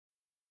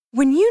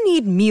When you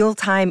need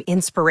mealtime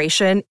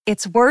inspiration,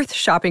 it's worth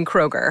shopping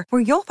Kroger,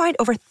 where you'll find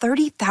over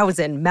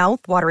 30,000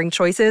 mouth-watering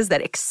choices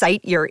that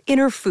excite your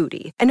inner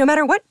foodie. And no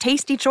matter what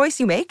tasty choice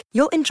you make,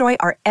 you'll enjoy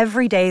our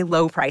everyday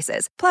low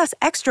prices, plus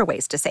extra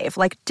ways to save,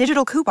 like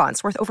digital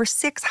coupons worth over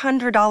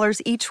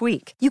 $600 each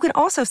week. You can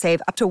also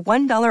save up to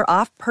 $1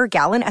 off per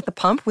gallon at the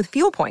pump with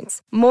fuel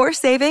points. More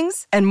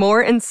savings and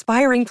more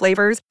inspiring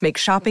flavors make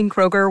shopping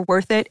Kroger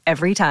worth it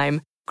every time.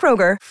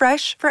 Kroger,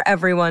 fresh for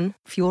everyone.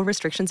 Fuel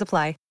restrictions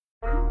apply.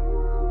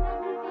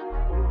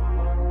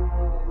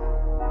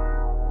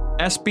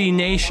 SB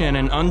Nation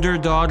and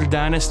Underdog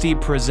Dynasty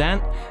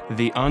present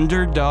the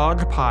Underdog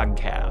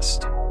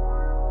Podcast.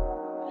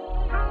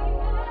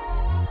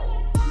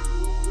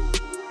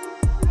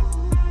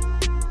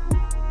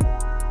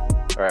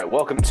 All right,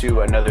 welcome to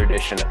another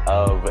edition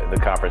of the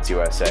Conference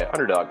USA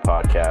Underdog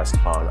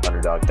Podcast on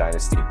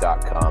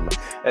UnderdogDynasty.com.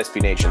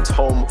 SB Nation's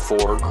home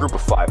for Group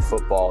of Five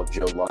football.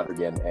 Joe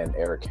Londrigan and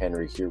Eric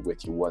Henry here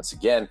with you once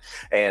again.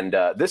 And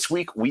this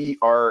week we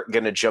are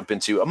going to jump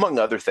into, among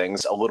other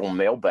things, a little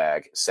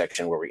mailbag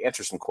section where we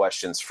answer some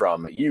questions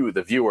from you,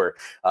 the viewer.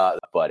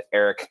 But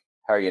Eric,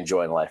 how are you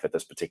enjoying life at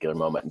this particular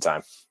moment in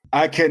time?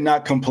 I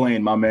cannot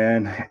complain, my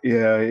man.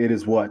 Yeah, it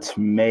is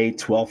May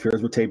 12th here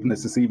as we're taping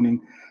this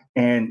evening.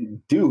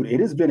 And dude,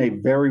 it has been a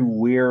very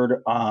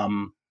weird, I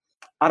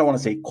don't want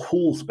to say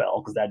cool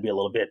spell because that'd be a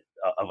little bit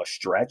of a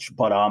stretch,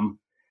 but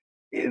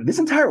this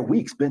entire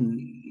week's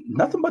been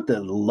nothing but the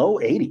low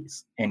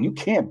 80s, and you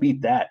can't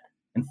beat that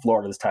in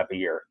Florida this type of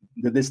year,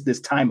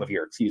 this time of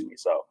year, excuse me.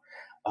 So,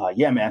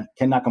 yeah, man,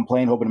 cannot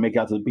complain. Hoping to make it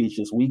out to the beach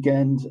this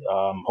weekend.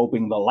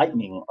 Hoping the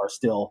Lightning are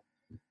still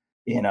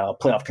in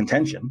playoff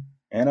contention,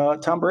 and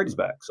Tom Brady's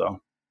back. So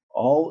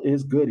all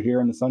is good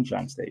here in the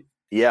Sunshine State.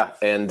 Yeah,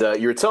 and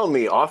you were telling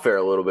me off air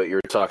a little bit. You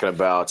were talking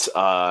about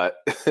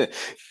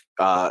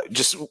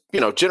just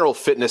general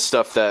fitness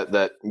stuff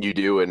that you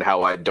do, and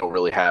how I don't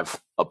really have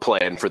a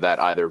plan for that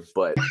either.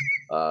 But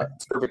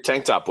it's perfect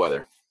tank top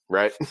weather,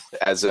 right?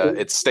 As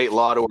it's state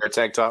law to wear a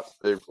tank top.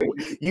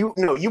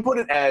 You put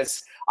it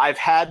as I've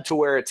had to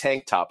wear a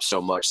tank top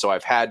so much, so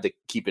I've had to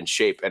keep in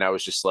shape. And I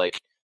was just like,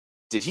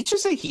 did he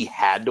just say he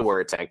had to wear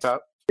a tank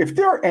top? If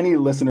there are any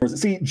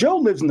listeners, see, Joe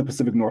lives in the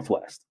Pacific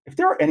Northwest. If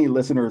there are any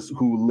listeners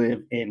who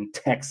live in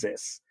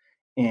Texas,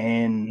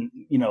 in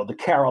the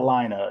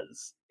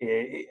Carolinas,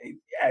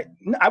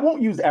 I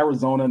won't use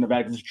Arizona,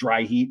 Nevada because it's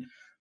dry heat,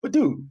 but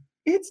dude,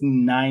 it's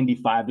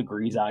 95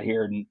 degrees out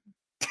here and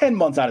 10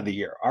 months out of the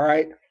year. All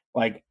right,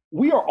 like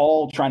we are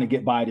all trying to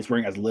get by just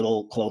wearing as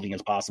little clothing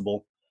as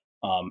possible.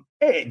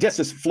 Just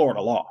as Florida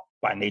law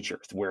by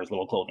nature to wear as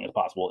little clothing as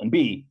possible, and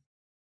B,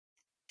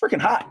 freaking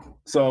hot.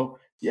 So.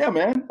 Yeah,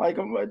 man. Like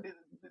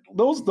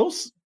those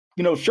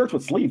shirts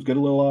with sleeves get a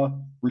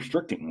little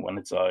restricting when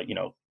it's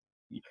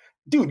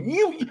dude.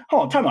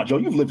 Hold on, time out, Joe.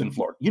 You've lived in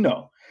Florida.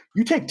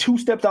 You take two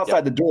steps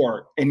outside the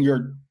door and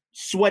you're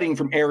sweating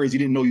from areas you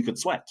didn't know you could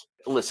sweat.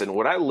 Listen,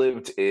 when I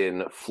lived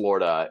in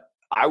Florida,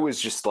 I was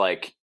just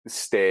like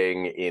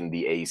staying in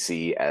the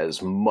AC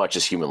as much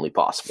as humanly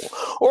possible,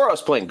 or I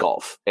was playing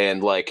golf,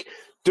 and like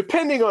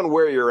depending on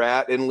where you're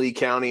at in Lee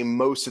County,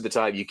 most of the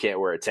time you can't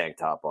wear a tank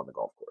top on the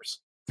golf course.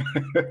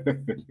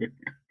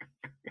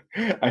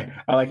 I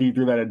like how you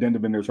threw that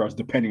addendum in there as far as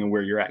depending on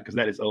where you're at, because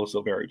that is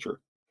so very true.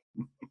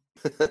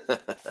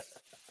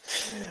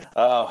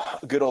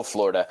 Good old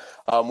Florida,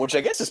 which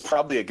I guess is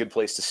probably a good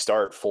place to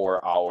start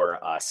for our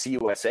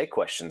CUSA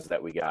questions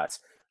that we got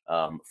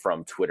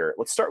from Twitter.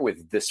 Let's start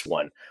with this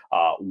one.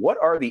 What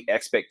are the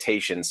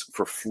expectations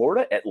for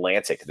Florida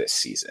Atlantic this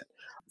season?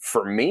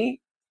 For me,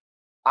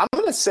 I'm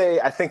going to say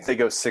I think they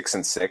go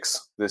 6-6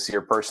 this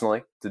year,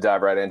 personally, to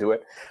dive right into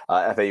it.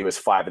 FAU was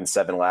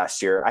 5-7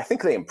 last year. I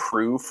think they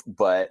improve,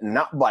 but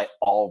not by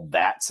all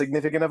that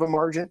significant of a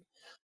margin.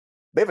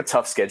 They have a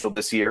tough schedule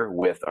this year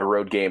with a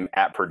road game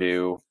at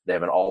Purdue. They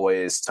have an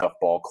always tough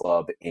ball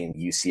club in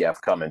UCF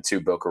coming to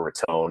Boca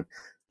Raton.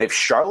 They have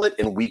Charlotte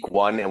in week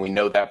 1, and we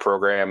know that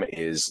program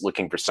is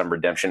looking for some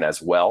redemption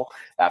as well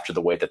after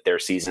the way that their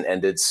season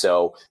ended.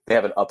 So they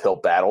have an uphill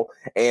battle.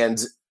 And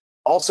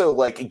also,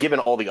 like, given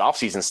all the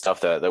offseason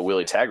stuff that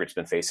Willie Taggart's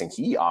been facing,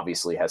 he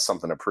obviously has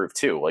something to prove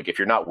too. Like, if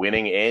you're not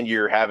winning and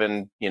you're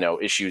having,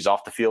 issues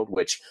off the field,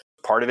 which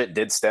part of it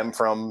did stem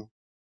from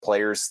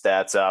players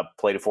that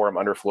played for him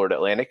under Florida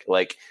Atlantic,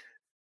 like,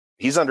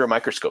 he's under a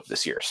microscope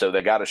this year. So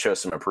they got to show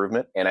some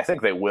improvement, and I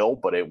think they will,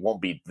 but it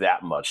won't be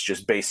that much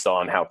just based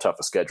on how tough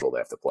a schedule they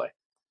have to play.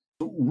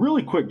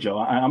 Really quick, Joe,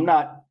 I'm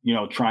not,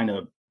 trying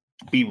to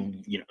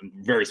be,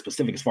 very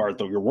specific as far as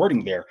your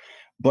wording there.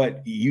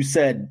 But you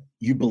said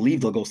you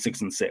believe they'll go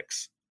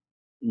 6-6.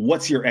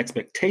 What's your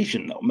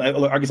expectation, though?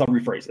 I guess I'll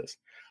rephrase this.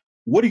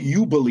 What do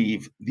you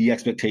believe the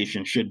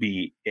expectation should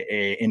be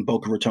in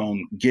Boca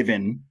Raton,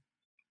 given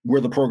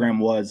where the program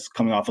was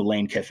coming off of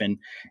Lane Kiffin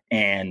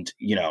and,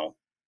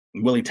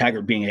 Willie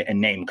Taggart being a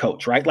named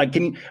coach, right? Like,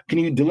 can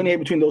you delineate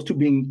between those two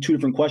being two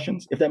different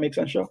questions, if that makes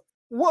sense, Joe?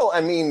 Well,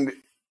 I mean,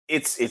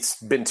 it's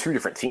been two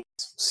different teams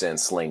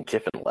since Lane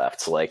Kiffin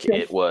left. Like,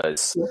 it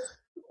was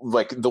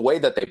like the way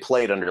that they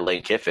played under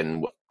Lane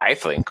Kiffin, I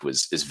think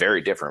is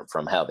very different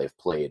from how they've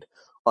played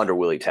under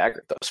Willie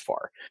Taggart thus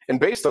far. And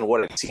based on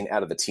what I've seen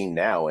out of the team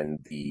now and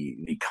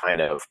the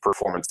kind of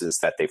performances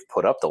that they've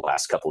put up the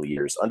last couple of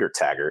years under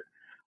Taggart,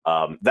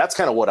 that's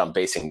kind of what I'm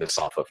basing this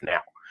off of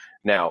now.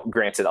 Now,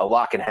 granted, a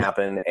lot can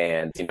happen,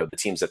 and the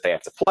teams that they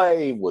have to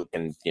play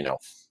can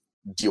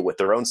deal with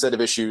their own set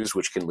of issues,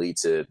 which can lead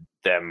to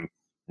them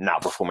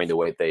not performing the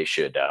way they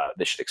should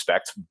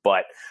expect.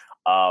 But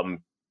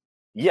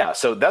yeah,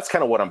 so that's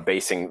kind of what I'm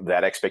basing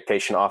that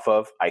expectation off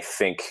of. I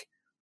think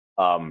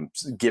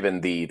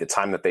given the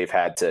time that they've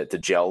had to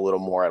gel a little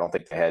more, I don't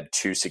think they had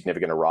too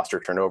significant a roster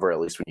turnover, at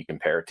least when you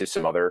compare it to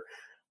some other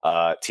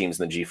teams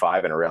in the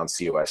G5 and around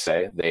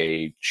CUSA.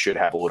 They should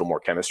have a little more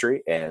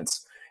chemistry and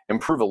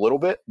improve a little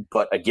bit.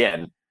 But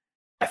again,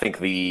 I think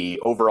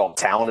the overall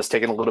talent has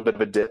taken a little bit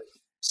of a dip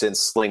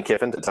since Lane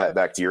Kiffin, to tie it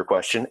back to your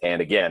question.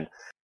 And again,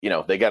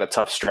 they got a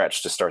tough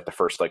stretch to start the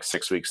first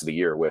 6 weeks of the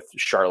year with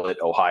Charlotte,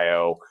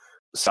 Ohio,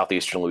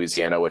 Southeastern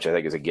Louisiana, which I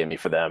think is a gimme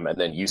for them, and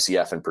then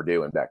UCF and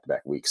Purdue in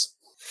back-to-back weeks.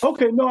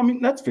 Okay, no, I mean,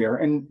 that's fair.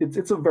 And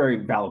it's a very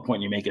valid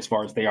point you make as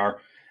far as they are,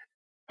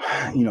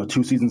 2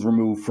 seasons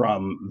removed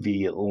from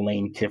the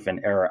Lane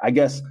Kiffin era. I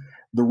guess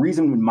the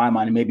reason in my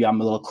mind, and maybe I'm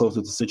a little closer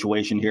to the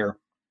situation here,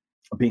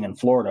 being in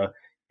Florida,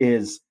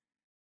 is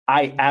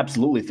I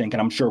absolutely think,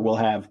 and I'm sure we'll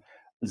have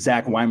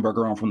Zach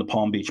Weinberger on from the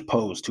Palm Beach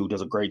Post, who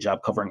does a great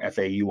job covering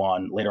FAU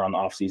on later on the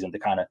offseason to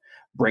kind of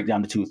break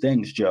down the two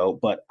things, Joe.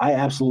 But I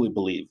absolutely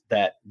believe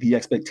that the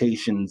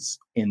expectations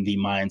in the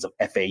minds of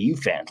FAU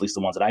fans, at least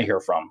the ones that I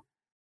hear from,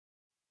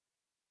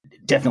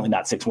 definitely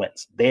not 6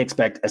 wins. They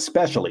expect,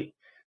 especially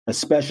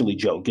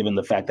Joe, given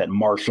the fact that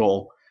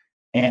Marshall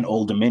and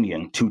Old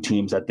Dominion, 2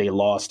 teams that they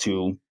lost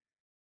to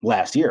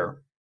last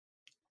year,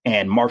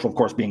 and Marshall, of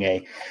course,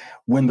 being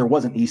when there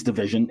was an East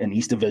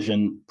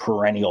Division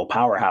perennial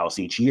powerhouse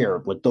each year,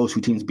 with those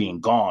 2 teams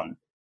being gone,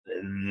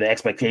 the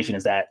expectation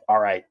is that, all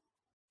right,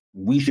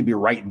 we should be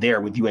right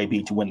there with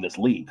UAB to win this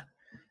league.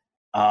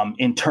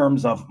 In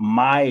terms of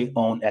my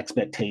own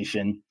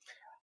expectation,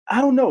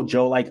 I don't know,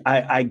 Joe.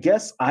 I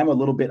guess I'm a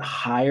little bit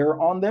higher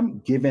on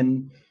them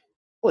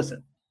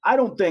listen, I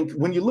don't think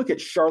when you look at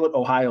Charlotte,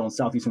 Ohio, and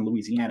Southeastern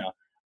Louisiana,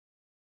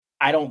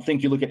 I don't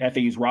think you look at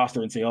FAU's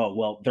roster and say, oh,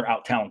 well, they're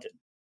out-talented.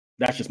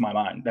 That's just my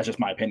mind. That's just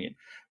my opinion.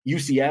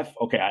 UCF,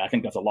 okay, I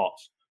think that's a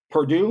loss.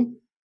 Purdue,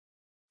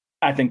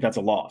 I think that's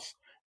a loss.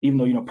 Even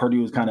though,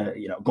 Purdue is kind of,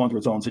 going through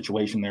its own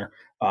situation there,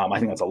 I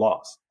think that's a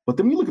loss. But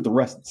then when you look at the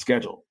rest of the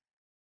schedule,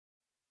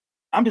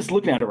 I'm just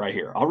looking at it right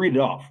here. I'll read it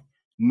off.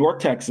 North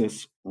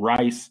Texas,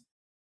 Rice,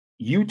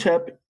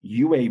 UTEP,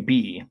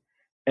 UAB,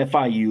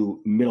 FIU,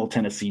 Middle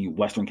Tennessee,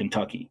 Western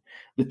Kentucky.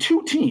 The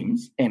 2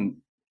 teams, and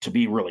to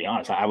be really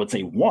honest, I would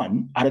say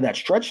one out of that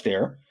stretch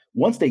there,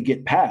 once they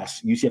get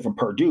past UCF and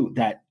Purdue,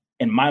 that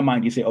in my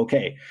mind, you say,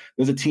 okay,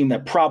 there's a team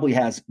that probably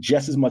has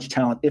just as much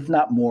talent, if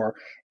not more,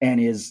 and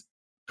is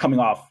coming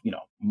off,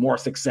 more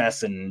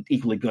success and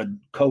equally good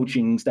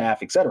coaching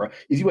staff, et cetera,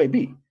 is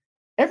UAB.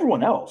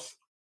 Everyone else,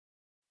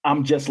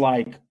 I'm just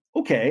like,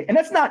 okay. And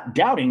that's not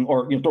doubting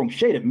or throwing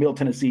shade at Middle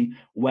Tennessee,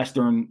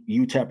 Western,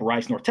 UTEP,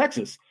 Rice, North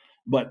Texas.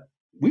 But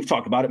we've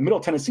talked about it. Middle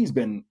Tennessee's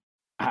been,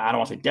 I don't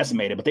want to say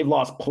decimated, but they've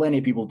lost plenty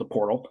of people at the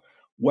portal.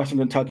 Western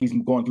Kentucky's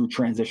going through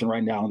transition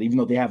right now. And even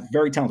though they have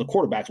very talented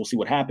quarterbacks, we'll see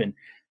what happens.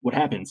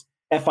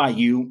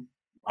 FIU,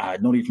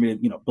 no need for me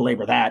to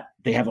belabor that.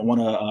 They haven't won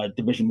a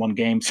Division I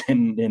game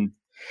in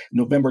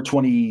November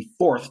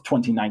 24th,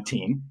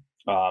 2019.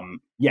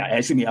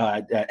 FBS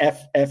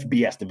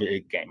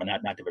game, and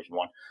not Division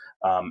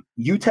I.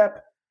 UTEP,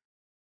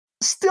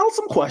 still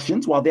some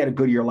questions while they had a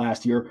good year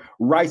last year.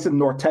 Rice and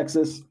North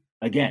Texas,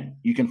 again,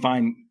 you can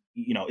find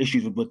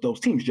issues with those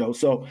teams, Joe.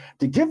 So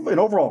to give an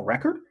overall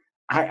record,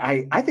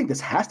 I think this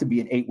has to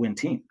be an 8-win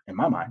team in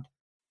my mind.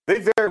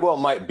 They very well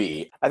might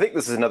be. I think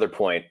this is another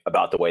point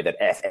about the way that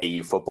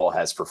FAU football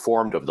has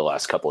performed over the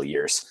last couple of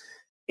years.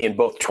 In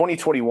both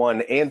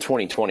 2021 and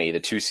 2020, the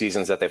 2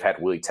 seasons that they've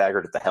had Willie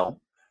Taggart at the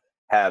helm,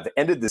 have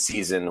ended the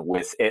season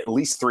with at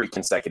least 3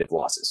 consecutive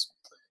losses.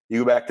 You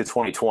go back to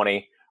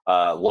 2020,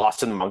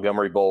 lost in the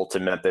Montgomery Bowl to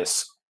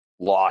Memphis,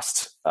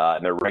 lost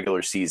in their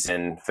regular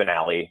season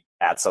finale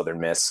at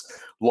Southern Miss,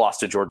 lost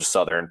to Georgia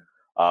Southern,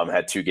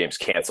 had 2 games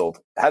canceled,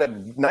 had a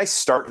nice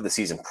start to the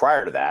season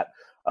prior to that,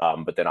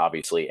 but then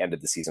obviously ended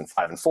the season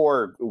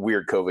 5-4,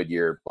 weird COVID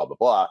year, blah, blah,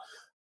 blah.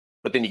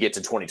 But then you get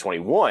to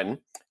 2021,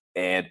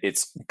 and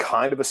it's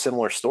kind of a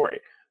similar story.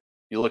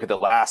 You look at the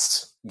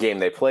last game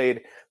they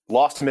played,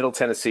 lost to Middle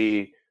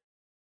Tennessee,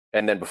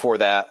 and then before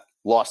that,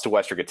 lost to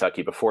Western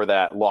Kentucky. Before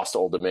that, lost to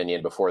Old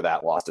Dominion. Before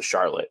that, lost to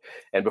Charlotte.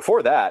 And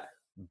before that,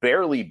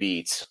 barely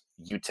beat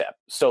UTEP.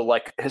 So,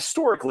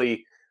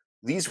 historically,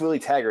 these Willie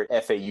Taggart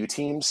FAU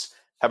teams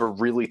have a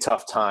really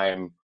tough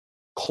time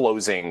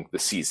closing the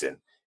season.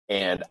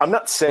 And I'm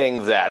not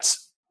saying that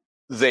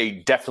they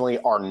definitely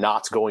are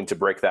not going to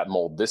break that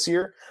mold this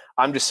year.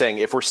 I'm just saying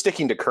if we're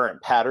sticking to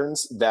current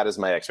patterns, that is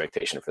my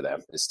expectation for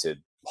them, is to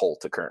hold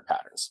to current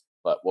patterns.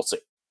 But we'll see.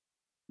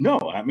 No,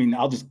 I mean,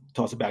 I'll just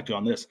toss it back to you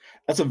on this.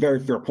 That's a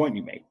very fair point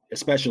you made,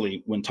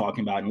 especially when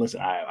talking about, and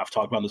listen, I've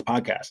talked about on this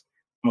podcast.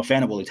 I'm a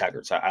fan of Willie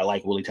Taggart. So I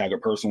like Willie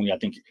Taggart personally. I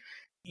think,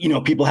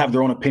 people have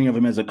their own opinion of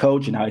him as a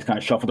coach and how he's kind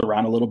of shuffled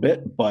around a little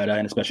bit, but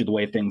and especially the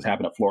way things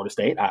happen at Florida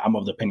State. I'm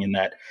of the opinion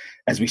that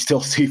as we still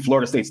see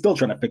Florida State still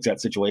trying to fix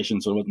that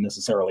situation, so it wasn't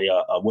necessarily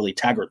a Willie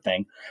Taggart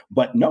thing.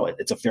 But no,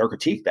 it's a fair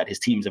critique that his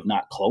teams have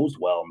not closed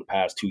well in the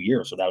past 2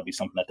 years. So that'll be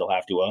something that they'll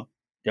have to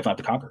definitely have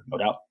to conquer, no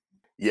doubt.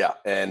 Yeah,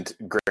 and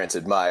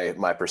granted,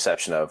 my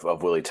perception of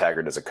Willie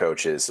Taggart as a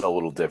coach is a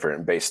little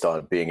different based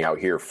on being out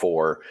here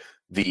for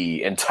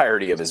the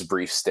entirety of his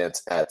brief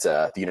stint at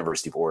the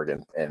University of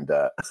Oregon, and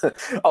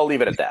I'll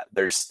leave it at that.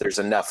 There's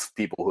enough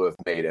people who have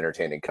made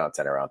entertaining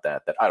content around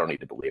that I don't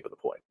need to belabor the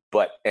point.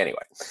 But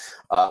anyway,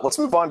 let's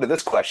move on to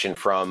this question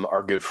from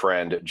our good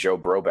friend Joe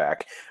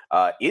Broback.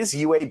 Is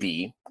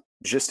UAB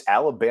just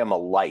Alabama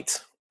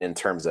light in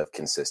terms of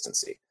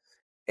consistency?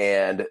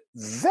 And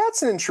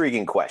that's an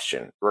intriguing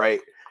question, right?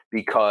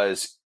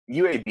 Because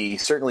UAB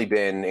certainly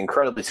been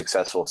incredibly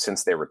successful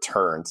since they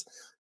returned.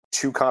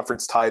 2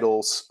 conference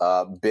titles,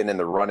 been in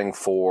the running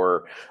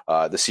for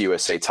the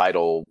CUSA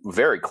title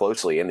very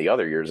closely in the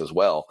other years as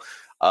well.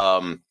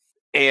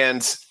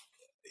 And,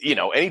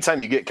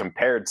 anytime you get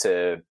compared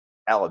to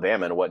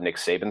Alabama and what Nick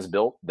Saban's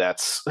built,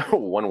 that's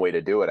one way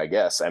to do it, I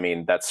guess. I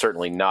mean, that's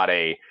certainly not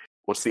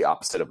what's the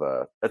opposite of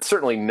that's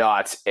certainly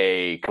not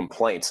a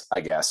complaint,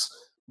 I guess.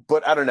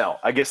 But I don't know.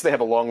 I guess they have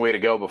a long way to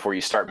go before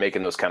you start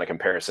making those kind of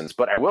comparisons.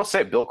 But I will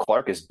say Bill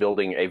Clark is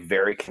building a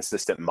very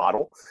consistent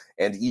model.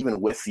 And even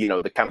with,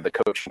 the kind of the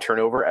coaching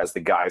turnover as the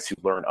guys who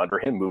learn under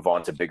him move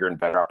on to bigger and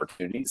better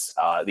opportunities,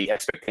 the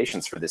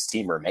expectations for this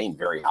team remain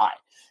very high.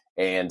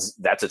 And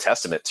that's a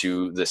testament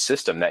to the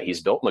system that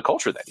he's built and the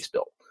culture that he's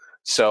built.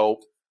 So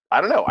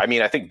I don't know. I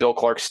mean, I think Bill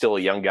Clark's still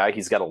a young guy.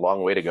 He's got a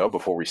long way to go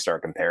before we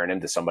start comparing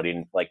him to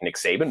somebody like Nick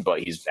Saban,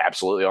 but he's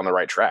absolutely on the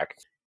right track.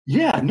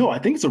 Yeah, no, I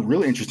think it's a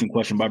really interesting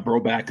question by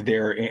Broback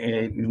there.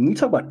 And when we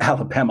talk about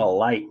Alabama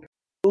light,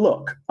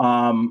 look,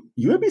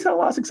 UAB's had a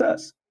lot of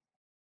success.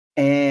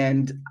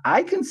 And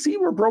I can see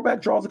where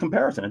Broback draws a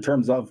comparison in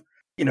terms of,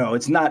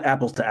 it's not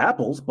apples to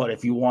apples, but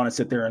if you want to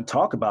sit there and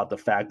talk about the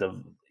fact that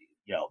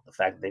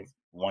they've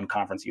won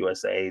Conference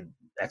USA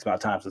X amount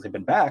of times since they've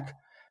been back,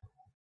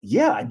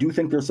 yeah, I do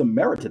think there's some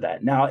merit to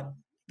that. Now,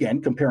 again,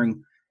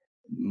 comparing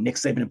Nick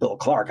Saban and Bill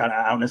Clark,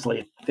 I don't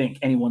necessarily think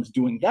anyone's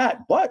doing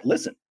that, but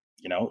listen,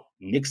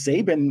 Nick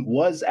Saban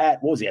was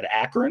at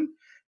Akron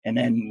and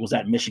then was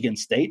at Michigan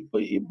State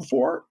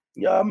before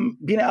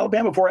being at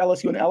Alabama, before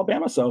LSU and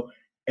Alabama. So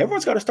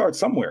everyone's got to start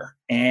somewhere.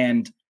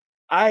 And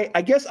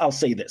I guess I'll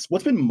say this.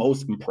 What's been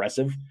most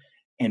impressive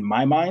in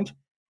my mind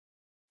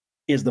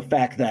is the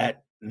fact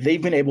that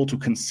they've been able to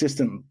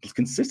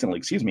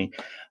consistently,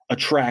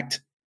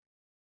 attract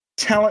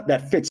talent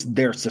that fits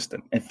their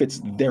system and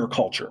fits their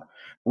culture,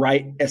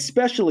 right?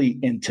 Especially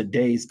in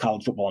today's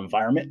college football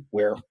environment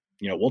where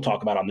we'll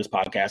talk about on this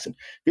podcast and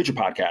future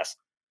podcasts.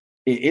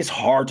 It's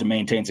hard to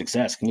maintain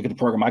success. You can look at the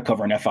program I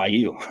cover in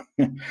FIU.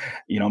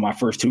 My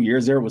first 2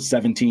 years there was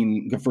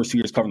 17. The first 2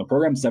 years covering the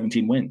program,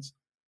 17 wins.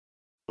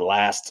 The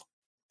last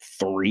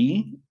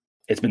 3,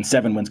 it's been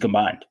 7 wins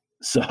combined.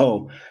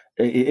 So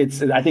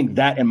I think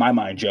that in my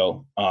mind,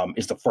 Joe,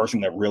 is the first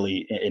thing that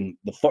really, in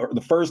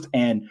the first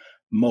and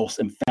most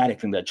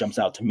emphatic thing that jumps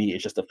out to me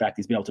is just the fact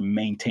he's been able to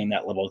maintain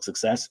that level of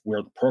success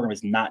where the program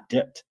is not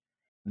dipped.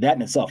 That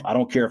in itself, I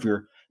don't care if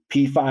you're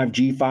P5,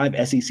 G5,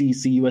 SEC,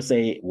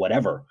 CUSA,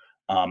 whatever.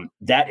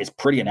 That is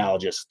pretty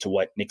analogous to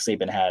what Nick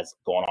Saban has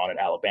going on in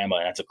Alabama,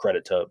 and that's a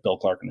credit to Bill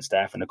Clark and the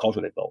staff and the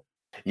culture they built.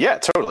 Yeah,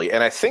 totally.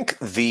 And I think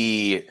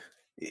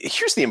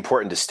here's the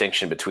important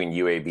distinction between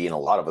UAB and a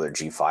lot of other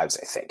G5s,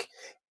 I think.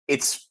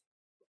 It's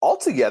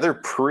altogether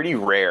pretty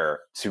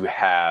rare to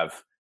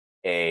have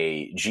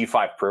a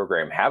G5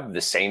 program have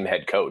the same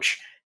head coach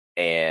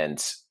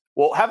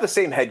have the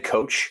same head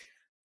coach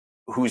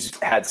who's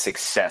had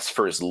success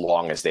for as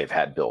long as they've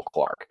had Bill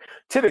Clark.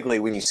 Typically,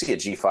 when you see a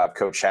G5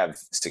 coach have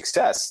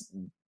success,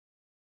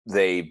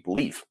 they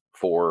leave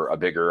for a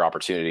bigger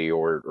opportunity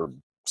or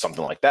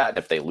something like that.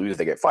 If they lose,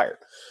 they get fired.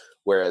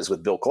 Whereas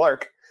with Bill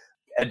Clark,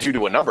 due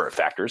to a number of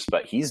factors,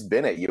 but he's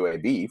been at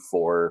UAB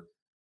for,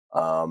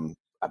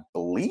 I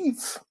believe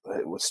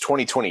it was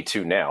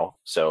 2022 now.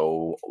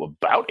 So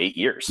about 8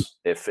 years,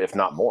 if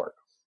not more.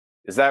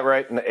 Is that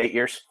right? In 8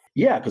 years?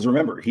 Yeah, because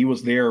remember, he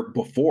was there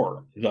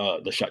before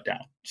the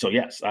shutdown. So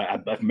yes, I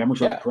remember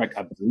correct.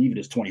 I believe it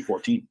is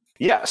 2014.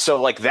 Yeah,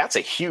 so that's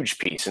a huge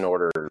piece in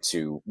order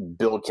to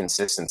build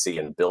consistency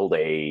and build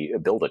a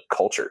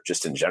culture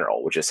just in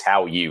general, which is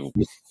how you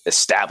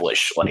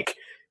establish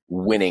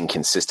winning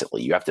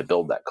consistently. You have to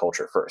build that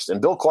culture first.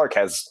 And Bill Clark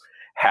has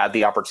had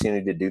the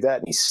opportunity to do that,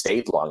 and he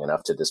stayed long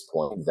enough to this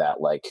point that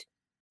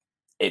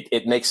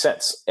it makes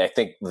sense. I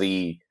think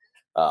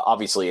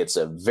obviously it's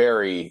a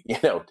very,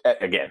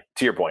 again,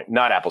 to your point,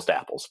 not apples to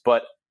apples,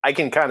 but I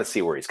can kind of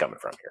see where he's coming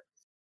from here.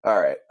 All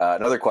right.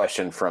 Another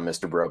question from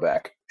Mr.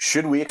 Broback.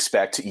 Should we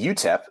expect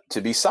UTEP to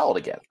be solid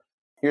again?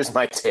 Here's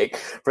my take.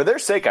 For their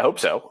sake, I hope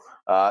so.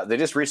 They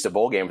just reached a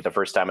bowl game for the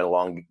first time in a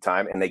long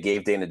time, and they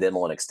gave Dana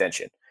Dimel an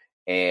extension.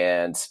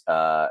 And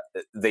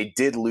they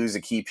did lose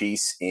a key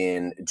piece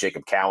in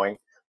Jacob Cowing.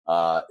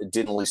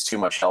 Didn't lose too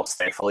much else,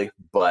 thankfully.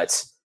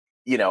 But,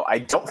 I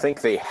don't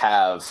think they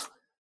have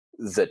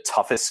the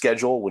toughest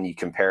schedule when you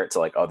compare it to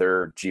like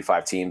other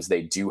G5 teams.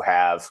 They do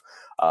have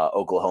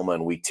Oklahoma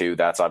in week 2.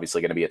 That's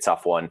obviously going to be a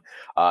tough one.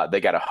 They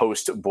got to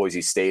host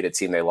Boise State, a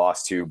team they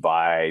lost to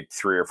by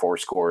 3 or 4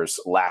 scores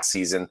last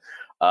season.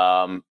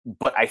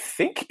 But I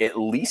think at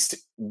least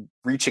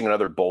reaching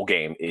another bowl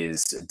game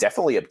is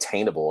definitely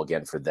obtainable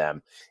again for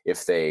them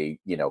if they,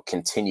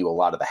 continue a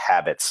lot of the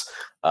habits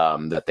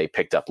that they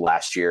picked up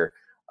last year.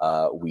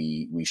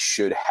 We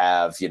should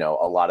have,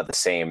 a lot of the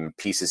same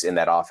pieces in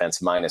that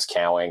offense minus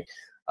Cowing,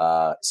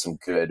 some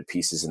good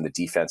pieces in the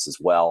defense as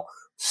well.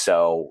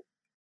 So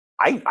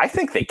I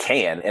think they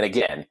can. And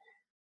again,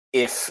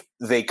 if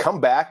they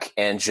come back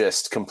and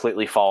just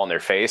completely fall on their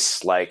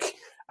face, like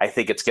I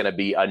think it's going to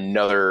be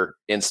another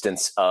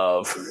instance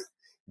of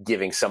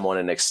giving someone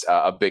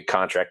a big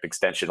contract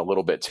extension a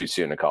little bit too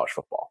soon in college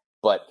football.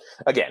 But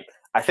again,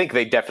 I think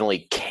they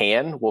definitely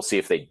can. We'll see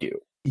if they do.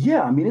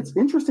 Yeah, I mean, it's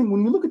interesting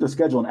when you look at their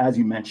schedule, and as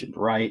you mentioned,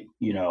 right,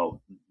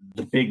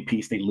 the big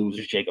piece they lose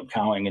is Jacob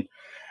Cowing, and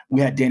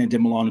we had Dana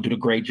Dimel on who did a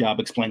great job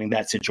explaining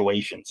that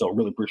situation. So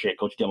really appreciate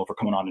Coach Dimel for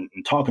coming on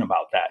and talking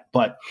about that.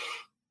 But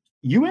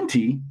UNT,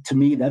 to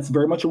me, that's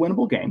very much a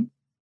winnable game.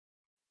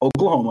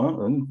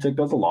 Oklahoma, take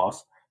that as a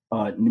loss.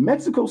 New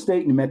Mexico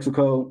State, New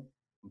Mexico,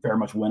 very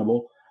much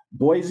winnable.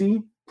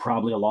 Boise,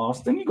 probably a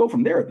loss. Then you go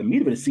from there. The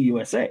meat of it is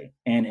CUSA.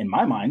 And in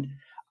my mind,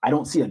 I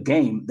don't see a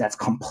game that's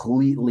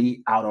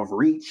completely out of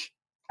reach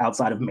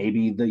outside of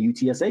maybe the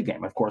UTSA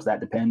game. Of course, that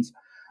depends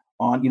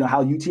on,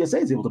 how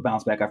UTSA is able to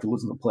bounce back after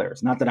losing the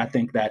players. Not that I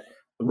think that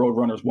the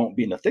Roadrunners won't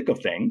be in the thick of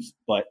things,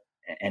 but,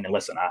 and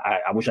listen,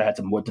 I wish I had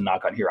some wood to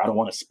knock on here. I don't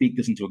want to speak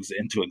this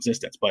into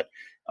existence, but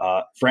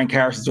Frank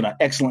Harris has done an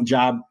excellent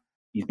job.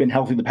 He's been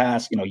healthy the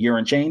past, year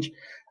and change.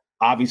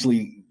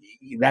 Obviously,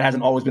 that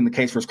hasn't always been the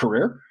case for his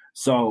career.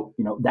 So,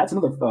 that's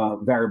another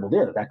variable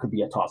there. That could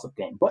be a toss-up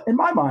game. But in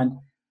my mind,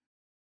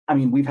 I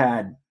mean, we've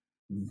had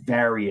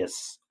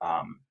various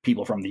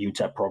people from the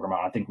UTEP program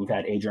on. I think we've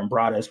had Adrian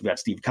Broadus, we've got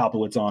Steve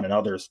Kopowitz on, and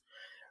others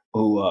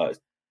who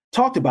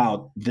talked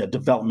about the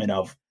development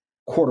of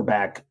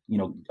quarterback,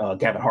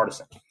 Gavin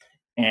Hardison.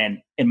 And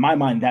in my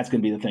mind, that's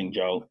going to be the thing,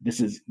 Joe. This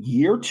is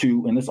year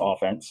 2 in this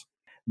offense.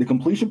 The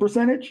completion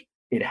percentage,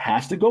 it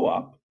has to go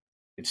up.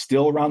 It's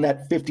still around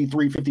that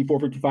 53, 54,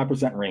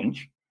 55%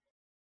 range.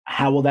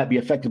 How will that be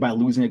affected by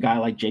losing a guy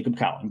like Jacob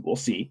Cowing? We'll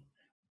see.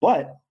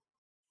 But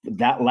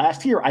that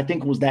last year, I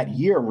think was that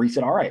year where he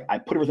said, all right, I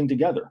put everything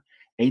together.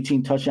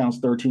 18 touchdowns,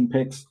 13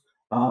 picks,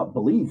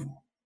 believe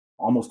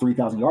almost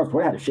 3,000 yards.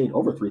 Probably had a shade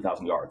over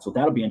 3,000 yards. So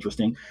that'll be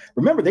interesting.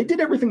 Remember, they did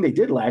everything they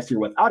did last year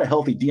without a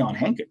healthy Deion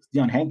Hankins.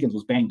 Deion Hankins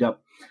was banged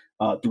up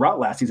throughout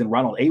last season.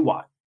 Ronald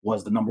Awatt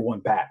was the number 1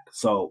 back.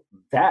 So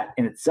that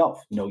in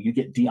itself, you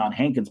get Deion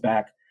Hankins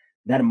back.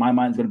 That in my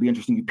mind is going to be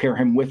interesting. You pair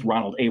him with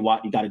Ronald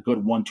Awatt. You got a good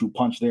 1-2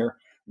 punch there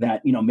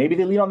that, maybe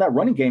they lean on that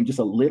running game just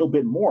a little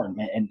bit more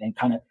and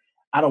kind of,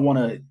 I don't want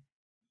to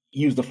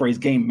use the phrase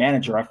game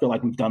manager. I feel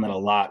like we've done that a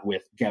lot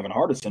with Gavin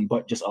Hardison,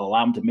 but just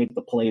allow him to make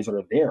the plays that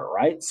are there,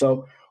 right?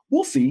 So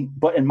we'll see.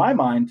 But in my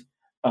mind,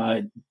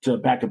 back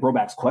to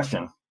Broback's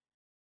question,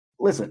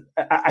 listen,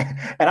 I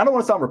don't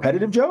want to sound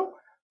repetitive, Joe.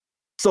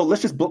 So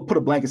let's just put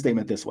a blanket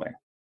statement this way.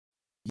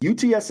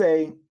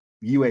 UTSA,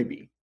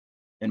 UAB.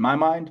 In my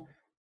mind,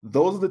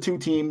 those are the 2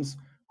 teams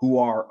who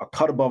are a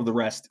cut above the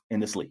rest in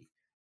this league.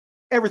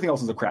 Everything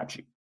else is a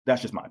crapshoot.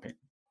 That's just my opinion.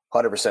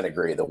 100%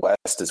 agree. The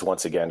West is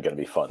once again going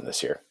to be fun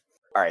this year.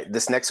 All right,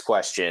 this next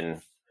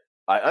question,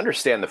 I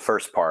understand the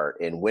first part,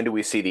 and when do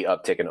we see the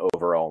uptick in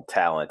overall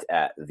talent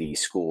at the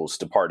schools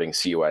departing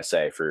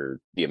CUSA for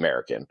the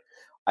American?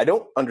 I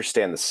don't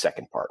understand the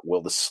second part.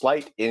 Will the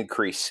slight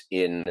increase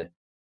in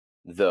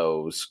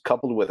those,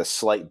 coupled with a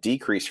slight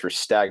decrease for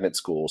stagnant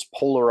schools,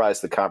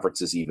 polarize the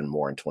conferences even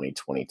more in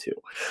 2022?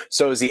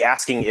 So is he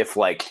asking if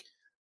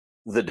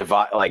the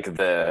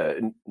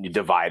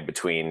divide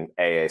between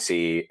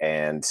AAC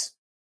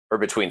or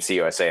between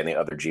CUSA and the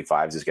other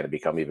G5s is going to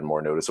become even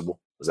more noticeable?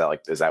 Is that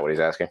what he's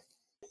asking?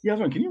 Yeah,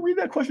 can you read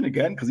that question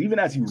again? Because even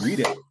as you read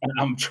it,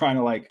 I'm trying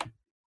to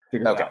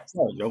figure it out.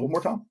 Sorry, Joe, one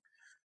more time.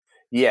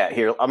 Yeah,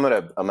 here I'm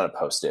gonna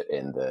post it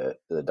in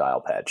the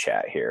dial pad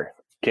chat here.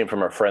 Came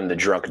from our friend the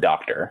Drunk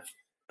Doctor,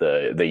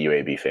 the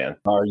UAB fan.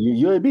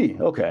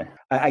 UAB, okay.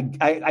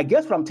 I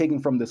guess what I'm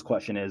taking from this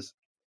question is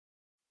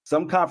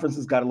some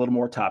conferences got a little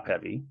more top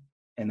heavy,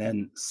 and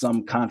then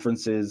some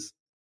conferences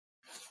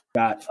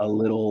got a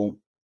little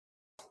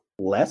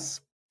less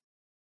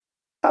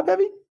top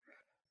heavy.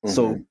 Mm-hmm.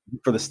 So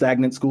for the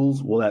stagnant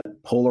schools, will that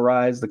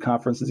polarize the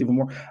conferences even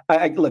more?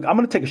 Look, I'm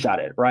going to take a shot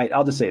at it, right?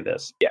 I'll just say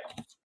this. Yeah.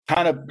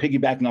 Kind of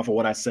piggybacking off of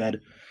what I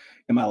said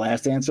in my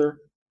last answer.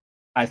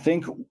 I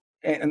think,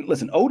 and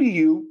listen,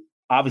 ODU,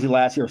 obviously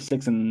last year,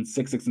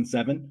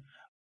 6-7,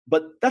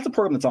 but that's a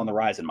program that's on the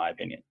rise, in my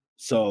opinion.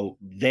 So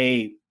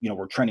they,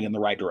 were trending in the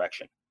right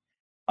direction.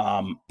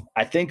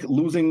 I think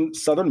losing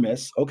Southern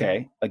Miss,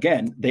 okay,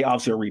 again, they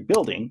obviously are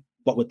rebuilding,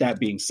 but with that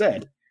being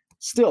said,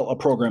 still a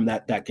program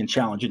that can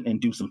challenge and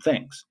do some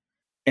things.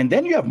 And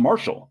then you have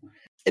Marshall.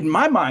 In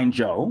my mind,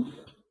 Joe,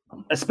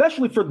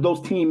 especially for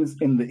those teams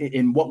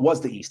in what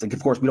was the East, and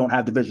of course we don't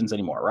have divisions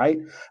anymore, right?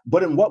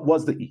 But in what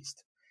was the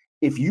East,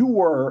 if you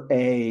were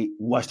a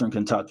Western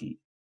Kentucky,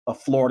 a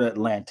Florida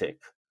Atlantic,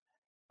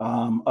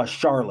 a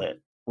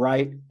Charlotte,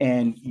 right,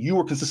 and you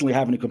were consistently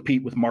having to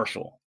compete with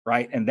Marshall,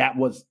 right, and that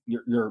was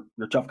your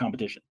tough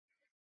competition,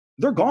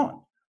 they're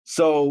gone.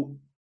 So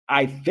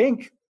I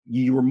think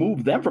you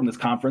remove them from this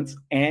conference,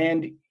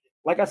 and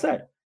like I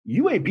said,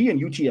 UAB and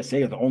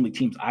UTSA are the only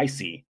teams I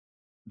see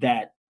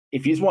that,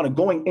 if you just want to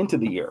going into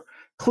the year,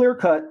 clear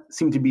cut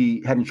seem to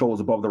be head and shoulders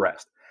above the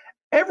rest.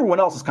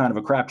 Everyone else is kind of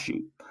a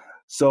crapshoot.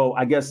 So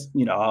I guess,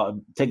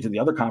 take it to the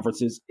other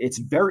conferences. It's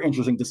very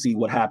interesting to see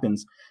what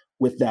happens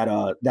with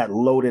that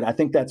loaded. I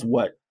think that's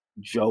what,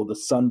 Joe, the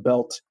Sun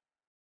Belt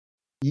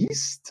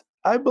East,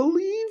 I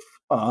believe.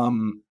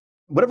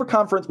 Whatever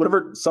conference,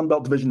 whatever Sun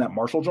Belt division that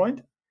Marshall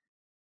joined,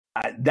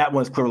 that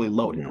one's clearly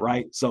loaded,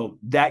 right? So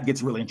that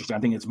gets really interesting. I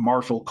think it's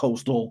Marshall,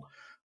 Coastal,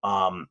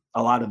 a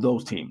lot of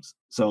those teams.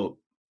 So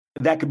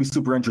that could be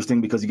super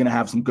interesting because you're going to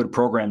have some good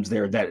programs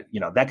there that,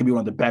 that could be one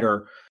of the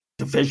better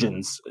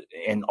divisions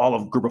in all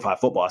of Group of Five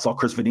football. I saw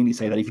Chris Vanini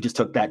say that if you just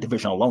took that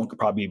division alone, it could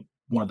probably be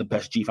one of the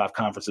best G5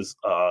 conferences,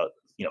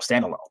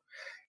 standalone.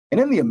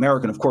 And in the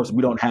American, of course,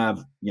 we don't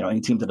have,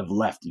 any teams that have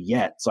left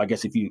yet. So I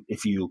guess if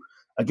you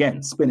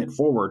again, spin it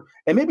forward,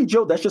 and maybe,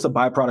 Joe, that's just a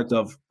byproduct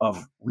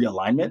of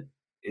realignment.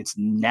 It's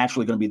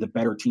naturally going to be the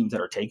better teams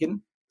that are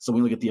taken. So when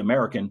you look at the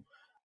American,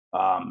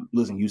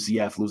 losing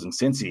UCF, losing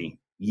Cincy,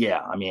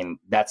 yeah, I mean,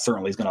 that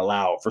certainly is going to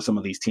allow for some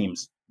of these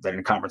teams that are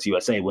in Conference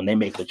USA when they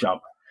make the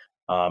jump.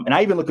 And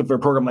I even look at for a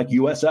program like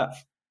USF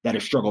that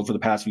has struggled for the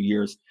past few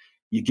years.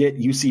 You get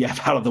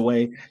UCF out of the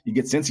way, you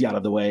get Cincy out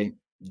of the way,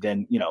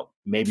 then,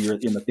 maybe you're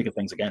in the thick of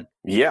things again.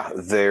 Yeah,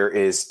 there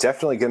is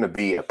definitely going to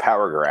be a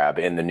power grab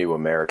in the new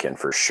American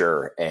for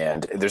sure.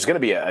 And there's going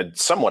to be a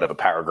somewhat of a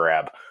power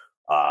grab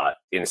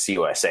in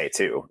CUSA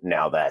too,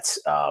 now that,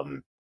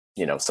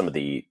 some of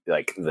the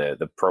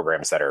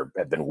programs that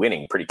have been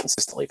winning pretty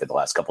consistently for the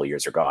last couple of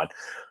years are gone.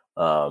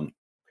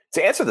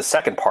 To answer the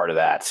second part of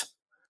that,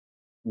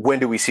 when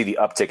do we see the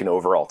uptick in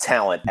overall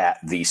talent at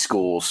the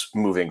schools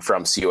moving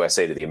from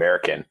CUSA to the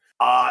American?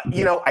 I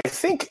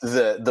think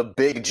the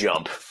big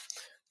jump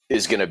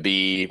is going to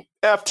be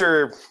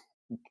after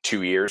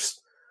 2 years.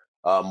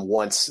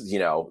 Once,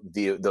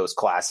 those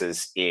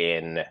classes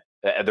in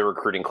the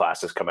recruiting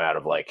classes come out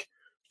of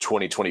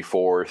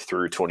 2024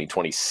 through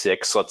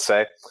 2026, let's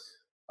say,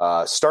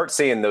 start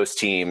seeing those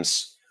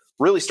teams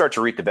really start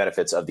to reap the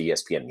benefits of the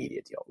ESPN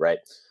media deal, right?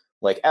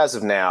 As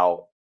of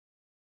now,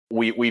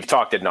 we've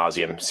talked ad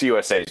nauseum.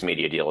 CUSA's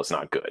media deal is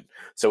not good.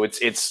 So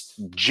it's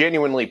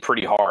genuinely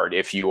pretty hard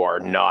if you are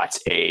not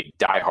a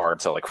diehard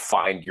to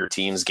find your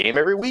team's game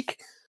every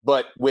week.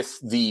 But with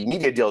the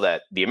media deal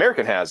that the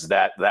American has,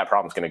 that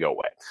problem's going to go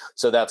away.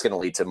 So that's going to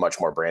lead to much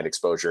more brand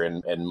exposure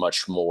and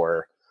much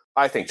more,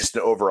 I think, just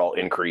an overall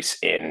increase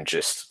in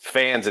just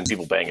fans and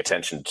people paying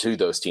attention to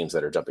those teams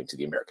that are jumping to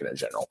the American in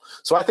general.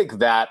 So I think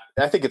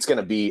it's going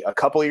to be a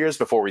couple of years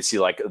before we see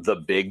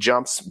the big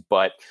jumps.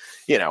 But,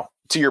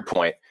 to your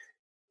point,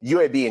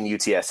 UAB and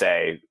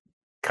UTSA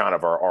kind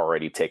of are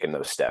already taking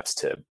those steps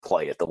to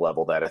play at the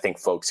level that I think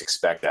folks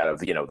expect out of,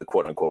 the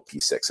quote unquote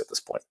P6 at this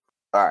point.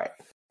 All right,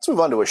 let's move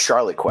on to a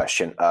Charlotte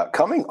question.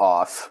 Coming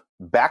off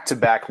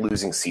back-to-back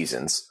losing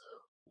seasons,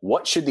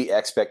 what should the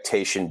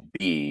expectation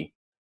be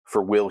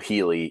for Will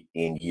Healy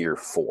in year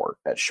 4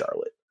 at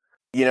Charlotte?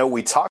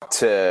 We talked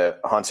to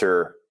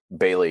Hunter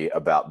Bailey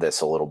about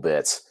this a little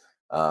bit,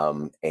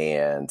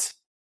 and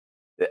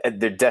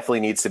there definitely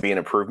needs to be an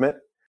improvement.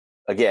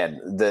 Again,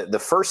 the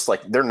first,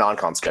 their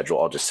non-con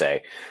schedule, I'll just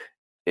say,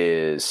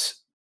 is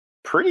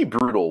pretty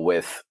brutal.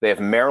 They have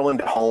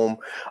Maryland at home.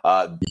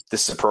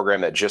 This is a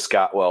program that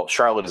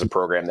Charlotte is a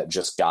program that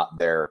just got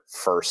their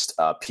first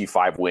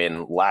P5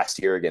 win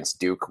last year against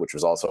Duke, which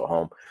was also at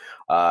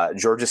home.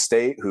 Georgia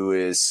State, who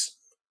is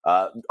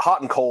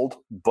hot and cold,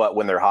 but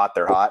when they're hot,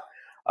 they're hot.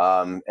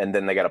 And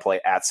then they got to play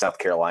at South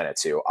Carolina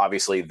too.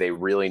 Obviously, they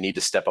really need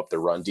to step up the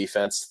run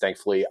defense.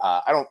 Thankfully,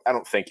 I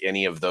don't think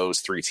any of those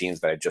 3 teams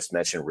that I just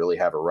mentioned really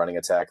have a running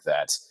attack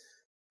that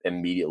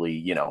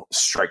immediately,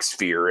 strikes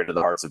fear into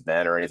the hearts of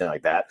men or anything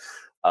like that.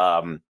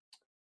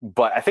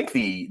 But I think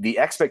the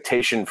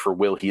expectation for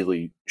Will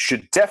Healy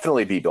should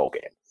definitely be bowl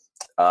game.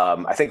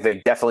 I think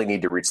they definitely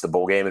need to reach the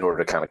bowl game in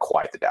order to kind of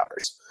quiet the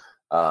doubters,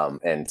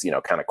 and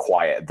kind of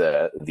quiet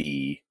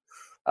the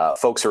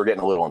folks who are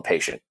getting a little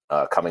impatient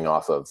coming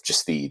off of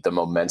just the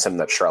momentum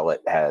that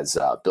Charlotte has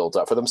built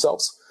up for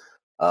themselves.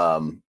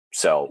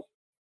 So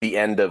the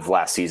end of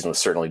last season was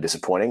certainly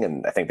disappointing,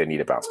 and I think they need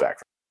to bounce back.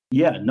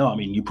 Yeah, no, I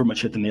mean, you pretty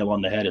much hit the nail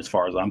on the head as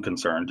far as I'm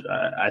concerned.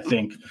 I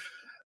think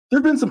there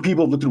have been some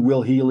people who looked at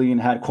Will Healy and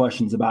had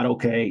questions about,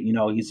 okay,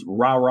 he's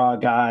rah-rah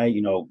guy,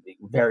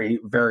 very,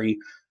 very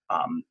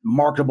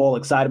marketable,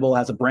 excitable,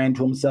 has a brand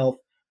to himself.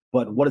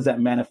 But what does that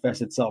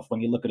manifest itself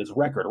when you look at his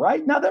record,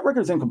 right? Now that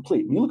record is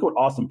incomplete. When you look at what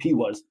Austin Peay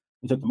was,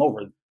 we took them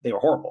over, they were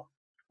horrible.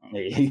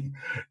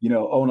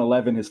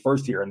 0-11 his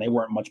first year, and they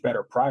weren't much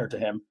better prior to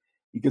him.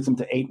 He gets them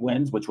to 8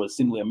 wins, which was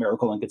seemingly a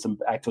miracle, and gets them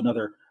back to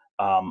another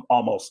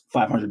almost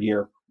 500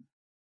 year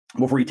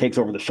before he takes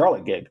over the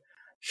Charlotte gig.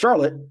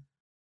 Charlotte,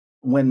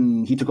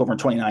 when he took over in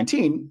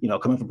 2019,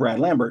 coming from Brad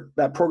Lambert,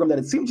 that program that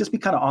it seemed just be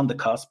kind of on the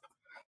cusp,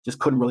 just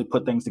couldn't really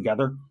put things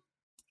together.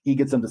 He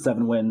gets them to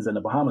 7 wins in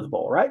the Bahamas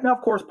Bowl, right? Now,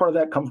 of course, part of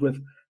that comes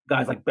with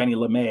guys like Benny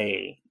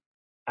LeMay,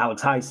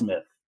 Alex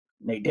Highsmith,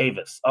 Nate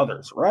Davis,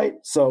 others, right?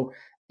 So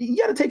you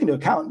got to take into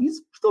account,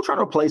 he's still trying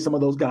to replace some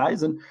of those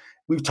guys. And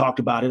we've talked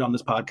about it on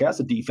this podcast.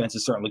 The defense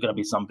is certainly going to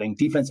be something.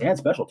 Defense and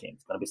special teams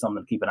is going to be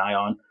something to keep an eye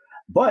on.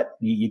 But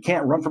you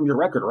can't run from your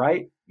record,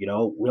 right?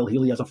 Will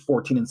Healy has a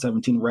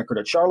 14-17 record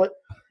at Charlotte,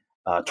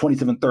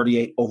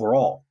 27-38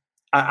 overall.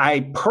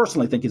 I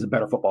personally think he's a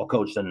better football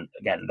coach than,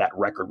 again, that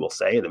record will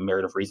say, the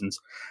myriad of reasons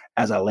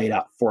as I laid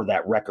out for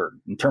that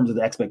record. In terms of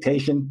the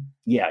expectation,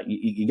 yeah,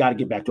 you got to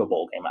get back to a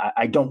bowl game.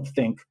 I don't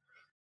think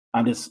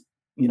I'm just,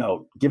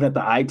 giving it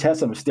the eye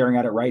test. I'm staring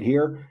at it right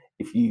here.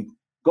 If you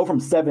go from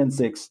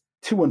 7-6,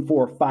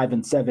 2-4,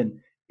 5-7,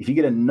 if you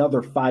get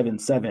another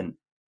 5-7,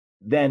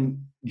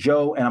 then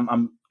Joe, and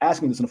I'm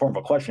asking this in the form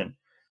of a question,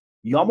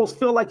 you almost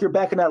feel like you're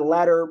back in that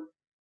latter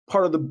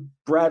part of the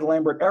Brad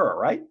Lambert era,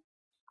 right?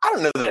 I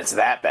don't know that it's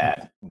that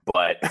bad,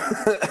 but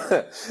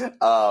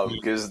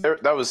because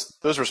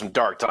those were some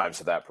dark times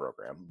for that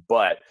program.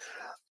 But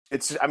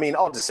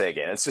I'll just say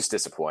again, it's just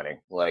disappointing.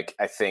 Like,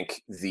 I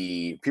think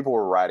the people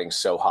were riding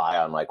so high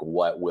on like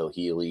what Will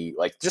Healy,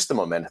 like just the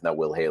momentum that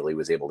Will Healy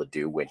was able to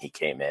do when he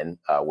came in,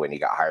 when he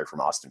got hired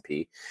from Austin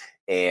Peay,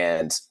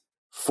 and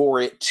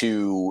for it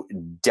to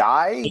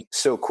die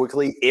so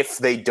quickly, if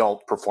they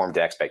don't perform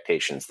to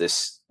expectations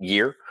this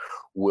year,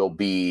 will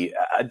be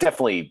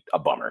definitely a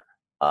bummer.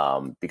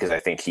 Because I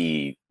think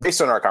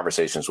based on our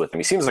conversations with him,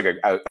 he seems like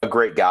a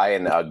great guy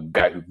and a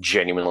guy who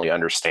genuinely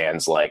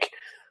understands, like,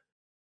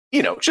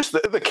 just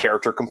the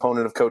character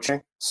component of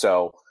coaching.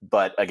 So,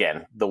 but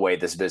again, the way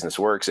this business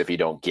works, if you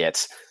don't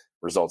get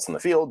results in the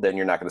field, then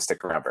you're not going to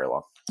stick around very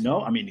long.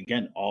 No,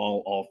 again,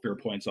 all fair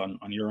points on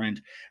your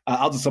end.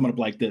 I'll just sum it up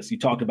like this. You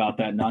talked about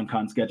that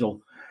non-con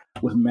schedule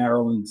with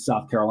Maryland,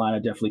 South Carolina,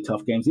 definitely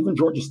tough games. Even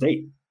Georgia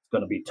State is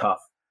going to be tough.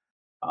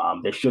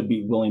 They should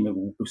be William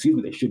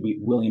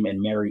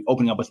and Mary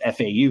opening up with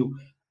FAU.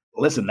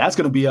 Listen, that's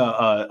going to be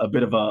a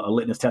bit of a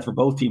litmus test for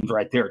both teams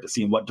right there to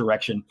see in what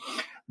direction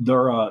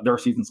their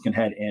seasons can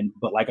head in.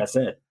 But like I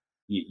said,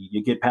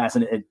 you get past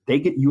it. They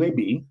get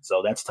UAB,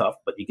 so that's tough.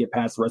 But you get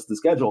past the rest of the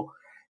schedule,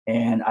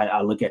 and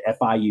I look at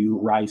FIU,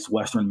 Rice,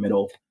 Western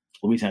Middle,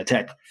 Louisiana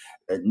Tech.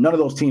 None of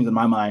those teams, in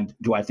my mind,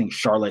 do I think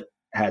Charlotte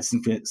has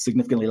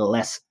significantly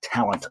less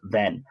talent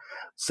than.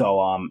 So,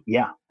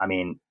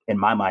 in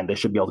my mind, they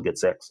should be able to get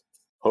 6.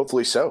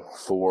 Hopefully so,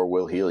 for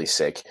Will Healy's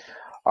sake.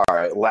 All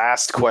right,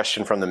 last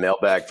question from the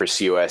mailbag for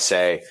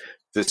CUSA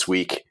this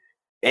week.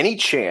 Any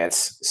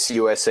chance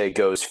CUSA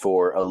goes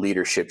for a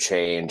leadership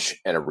change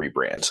and a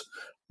rebrand?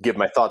 Give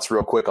my thoughts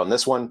real quick on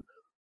this one.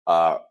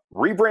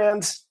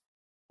 Rebrand,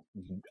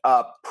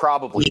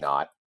 probably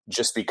not,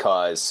 just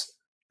because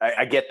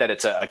I get that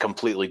it's a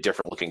completely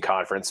different looking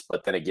conference,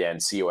 but then again,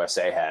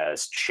 CUSA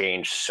has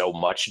changed so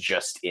much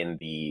just in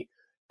the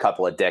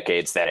couple of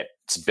decades that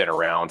it's been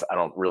around. I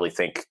don't really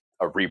think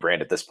a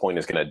rebrand at this point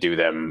is going to do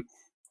them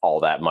all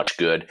that much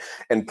good.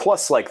 And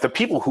plus, like, the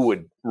people who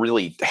would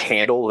really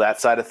handle that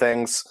side of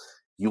things,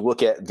 you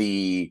look at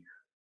the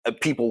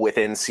people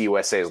within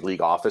CUSA's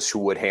league office who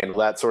would handle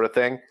that sort of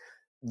thing.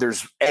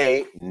 There's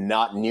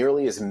not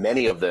nearly as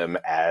many of them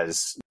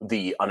as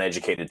the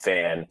uneducated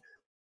fan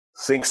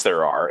thinks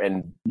there are,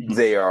 and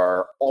they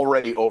are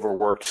already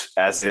overworked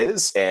as it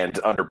is and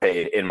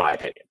underpaid, in my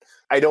opinion.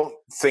 I don't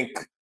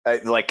think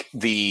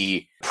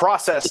the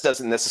process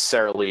doesn't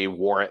necessarily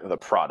warrant the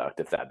product,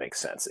 if that makes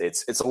sense.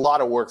 It's a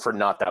lot of work for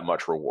not that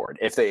much reward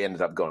if they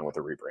ended up going with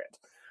a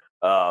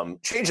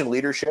rebrand. Change in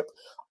leadership,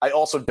 I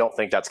also don't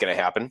think that's going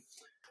to happen.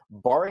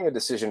 Barring a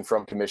decision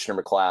from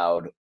Commissioner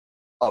McLeod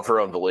of her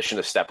own volition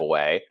to step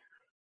away,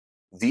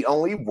 the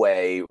only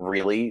way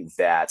really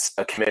that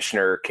a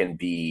commissioner can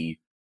be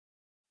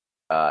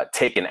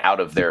taken out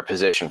of their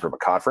position from a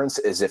conference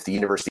is if the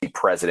university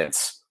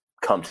presidents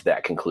come to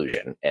that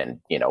conclusion and,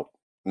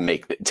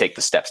 take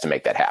the steps to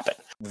make that happen.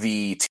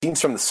 The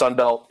teams from the Sun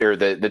Belt, or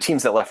the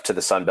teams that left to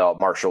the Sun Belt,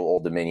 Marshall,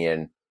 Old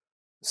Dominion,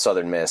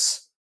 Southern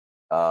Miss,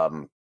 they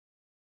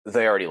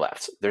already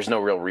left. There's no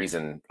real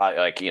reason,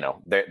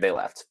 they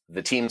left.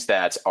 The teams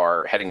that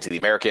are heading to the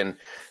American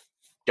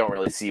don't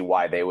really see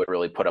why they would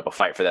really put up a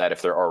fight for that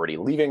if they're already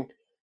leaving.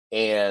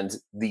 And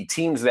the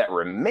teams that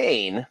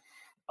remain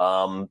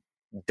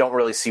don't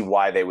really see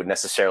why they would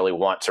necessarily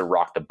want to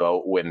rock the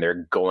boat when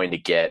they're going to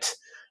get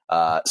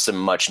some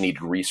much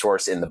needed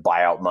resource in the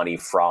buyout money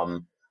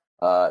from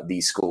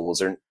these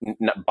schools, or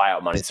not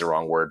buyout money is the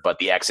wrong word, but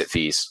the exit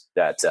fees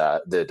that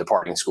the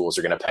departing schools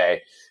are going to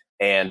pay.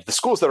 And the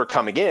schools that are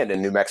coming in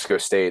New Mexico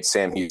State,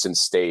 Sam Houston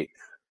State,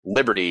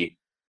 Liberty,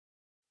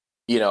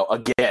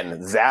 Again,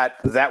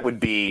 that would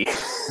be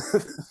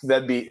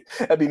that'd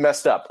be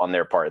messed up on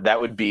their part. That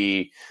would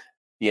be,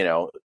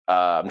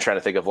 I'm trying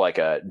to think of like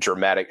a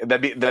dramatic.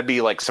 That'd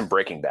be like some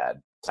Breaking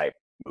Bad type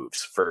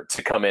moves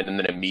to come in and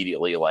then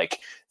immediately like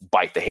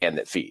bite the hand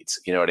that feeds.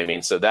 You know what I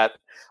mean? So that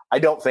I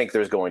don't think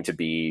there's going to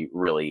be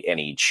really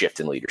any shift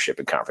in leadership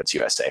in Conference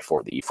USA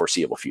for the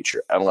foreseeable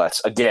future,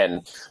 unless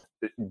again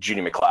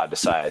Judy McLeod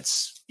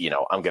decides,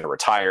 I'm going to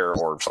retire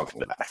or something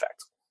to that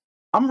effect.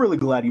 I'm really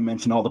glad you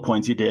mentioned all the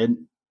points you did,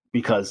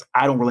 because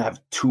I don't really have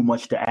too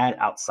much to add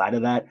outside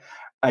of that.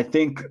 I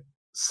think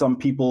some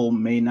people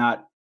may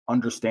not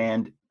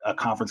understand a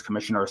conference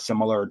commissioner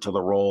similar to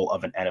the role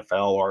of an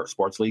NFL or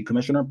sports league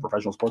commissioner,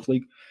 professional sports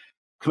league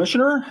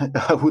commissioner,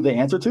 who they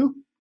answer to,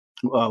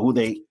 who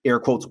they air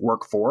quotes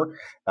work for.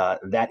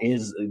 That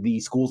is the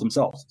schools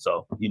themselves.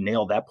 So you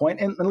nailed that point.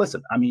 And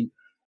listen, I mean,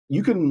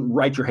 you can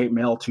write your hate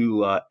mail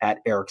to at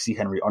Eric C.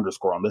 Henry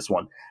 _ on this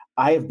one.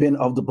 I have been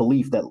of the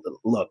belief that,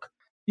 look,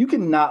 you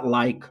cannot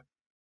like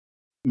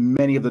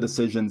many of the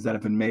decisions that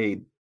have been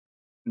made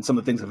and some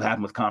of the things that have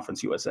happened with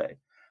Conference USA.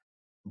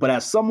 But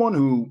as someone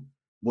who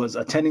was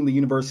attending the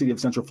University of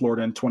Central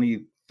Florida in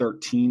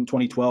 2013,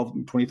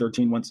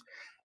 once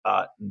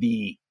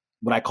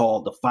what I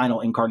call the final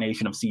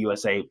incarnation of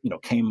CUSA,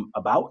 came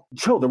about,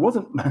 Joe, there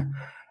wasn't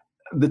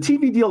the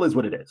TV deal is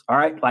what it is. All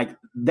right. Like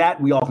that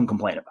we all can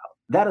complain about.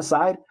 That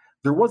aside,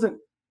 there wasn't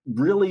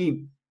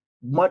really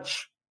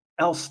much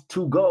else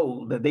to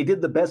go. That they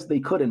did the best they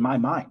could in my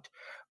mind.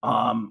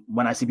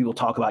 When I see people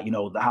talk about,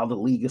 how the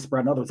league is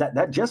spread and others,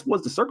 that just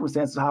was the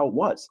circumstances how it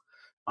was,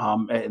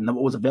 and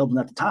what was available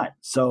at the time.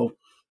 So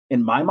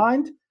in my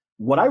mind,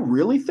 what I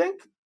really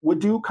think would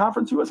do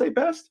Conference USA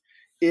best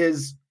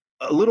is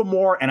a little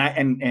more,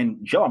 and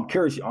Joe, I'm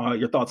curious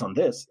your thoughts on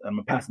this. I'm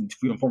going to pass it to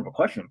you in form of a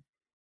question.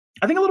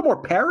 I think a little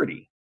more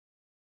parity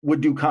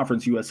would do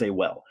Conference USA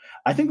well.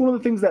 I think one of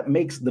the things that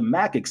makes the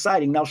MAC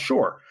exciting, now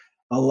sure,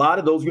 a lot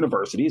of those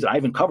universities, I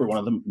even covered one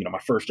of them, my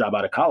first job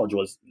out of college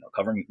was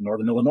covering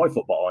Northern Illinois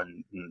football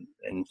and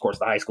of course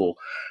the high school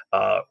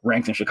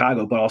ranks in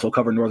Chicago, but also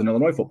covered Northern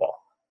Illinois football.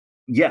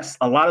 Yes,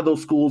 a lot of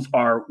those schools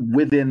are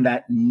within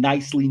that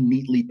nicely,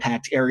 neatly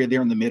packed area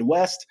there in the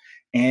Midwest.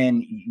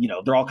 And,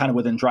 they're all kind of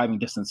within driving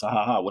distance,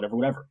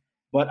 whatever.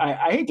 But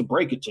I hate to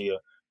break it to you,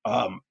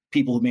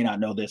 people who may not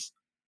know this,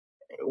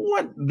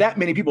 what that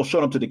many people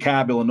showed up to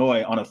DeKalb,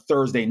 Illinois on a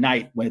Thursday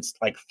night when it's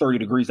like 30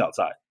 degrees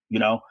outside,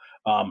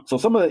 So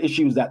some of the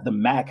issues that the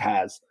MAC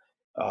has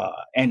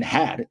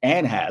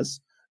has,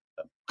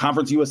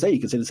 Conference USA, you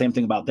can say the same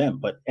thing about them,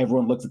 but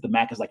everyone looks at the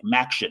MAC as like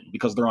MACtion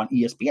because they're on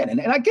ESPN.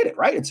 And I get it,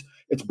 right?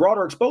 It's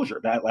broader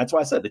exposure. That's why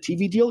I said the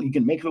TV deal, you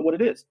can make of it what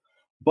it is.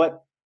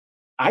 But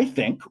I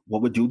think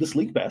what would do this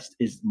league best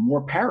is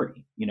more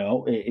parity.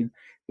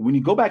 When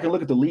you go back and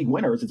look at the league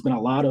winners, it's been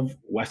a lot of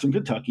Western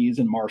Kentuckys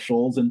and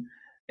Marshalls and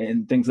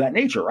things of that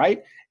nature,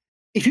 right?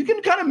 If you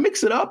can kind of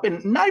mix it up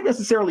and not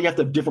necessarily have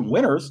to have different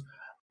winners,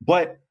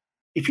 but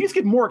if you just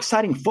get more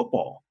exciting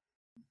football,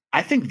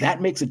 I think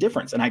that makes a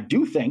difference. And I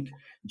do think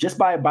just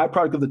by a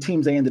byproduct of the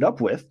teams they ended up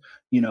with,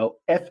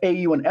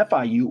 FAU and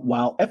FIU,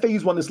 while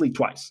FAU's won this league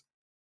twice,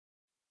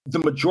 the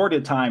majority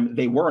of the time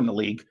they were in the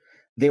league,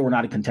 they were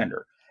not a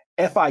contender.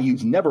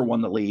 FIU's never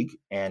won the league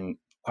and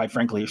quite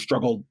frankly have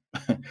struggled.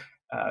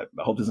 I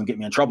hope this doesn't get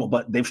me in trouble,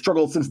 but they've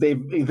struggled since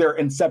their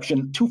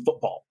inception to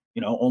football.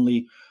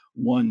 Only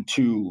 1,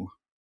 2,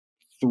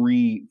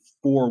 3,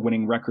 4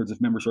 winning records, if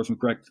memory serves me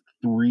correct.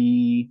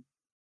 2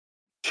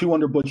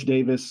 under Butch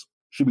Davis,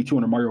 should be 2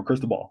 under Mario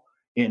Cristobal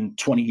in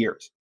 20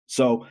 years.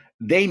 So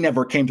they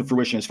never came to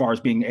fruition as far as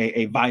being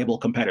a viable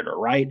competitor,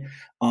 right?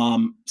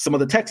 Some of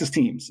the Texas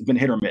teams have been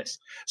hit or miss.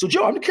 So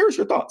Joe, I'm curious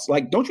your thoughts.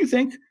 Like, don't you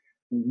think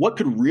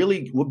what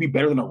would be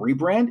better than a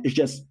rebrand is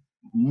just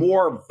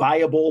more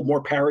viable,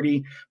 more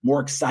parity, more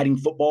exciting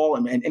football?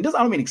 And I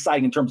don't mean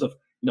exciting in terms of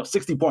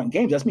 60-point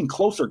games. I just mean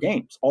closer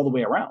games all the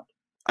way around.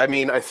 I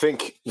mean, I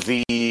think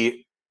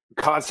the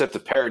concept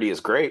of parity is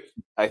great.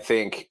 I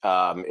think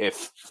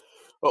if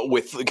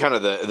with kind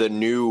of the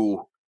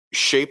new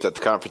shape that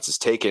the conference has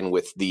taken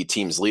with the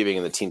teams leaving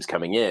and the teams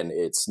coming in,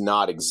 it's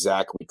not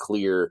exactly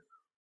clear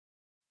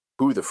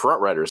who the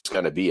front runner is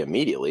going to be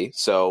immediately.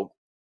 So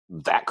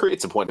that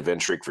creates a point of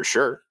intrigue for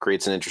sure,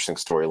 creates an interesting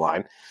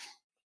storyline.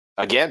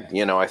 Again,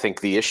 I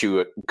think the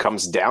issue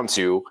comes down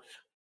to,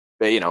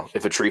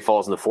 if a tree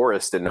falls in the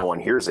forest and no one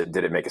hears it,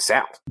 did it make a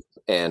sound?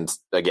 And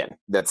again,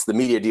 that's the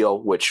media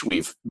deal, which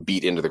we've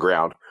beat into the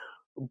ground.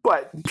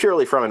 But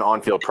purely from an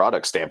on-field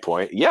product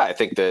standpoint, yeah, I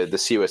think the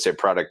CUSA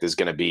product is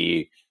going to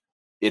be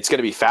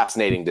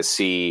fascinating to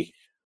see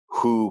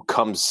who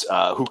comes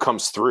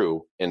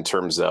through in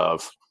terms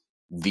of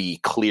the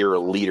clear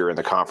leader in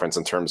the conference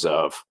in terms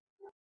of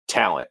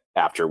talent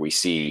after we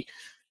see,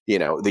 the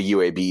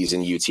UABs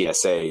and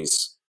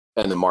UTSAs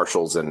and the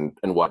Marshalls and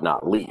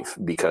whatnot leave,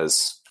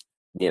 because,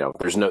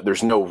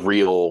 there's no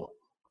real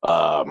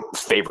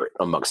favorite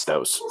amongst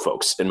those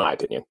folks, in my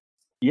opinion.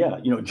 Yeah.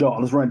 Joe,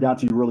 I'll just run it down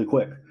to you really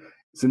quick.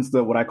 Since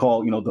what I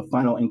call, the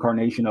final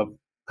incarnation of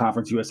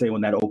Conference USA,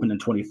 when that opened in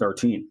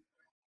 2013,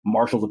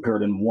 Marshalls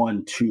appeared in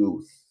 1,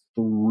 2,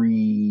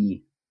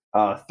 three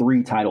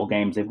title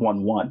games. They've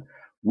won one.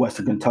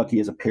 Western Kentucky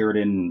has appeared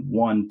in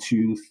 1,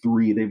 2,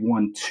 3. They've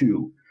won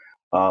 2.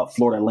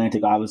 Florida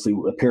Atlantic obviously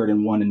appeared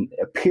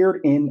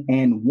in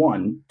and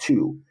won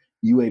 2.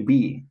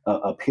 UAB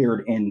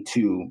appeared in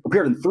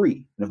 3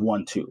 and have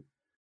won 2.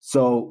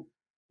 So,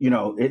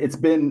 it's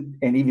been,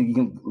 and even you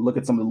can look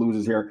at some of the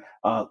losers here.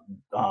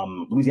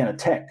 Louisiana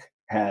Tech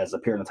has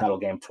appeared in the title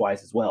game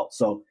twice as well.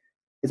 So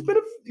it's been,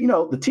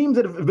 the teams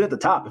that have been at the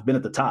top have been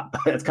at the top.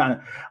 That's kind of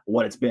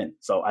what it's been.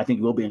 So I think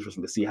it will be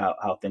interesting to see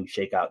how things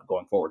shake out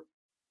going forward.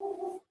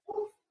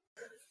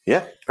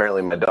 Yeah,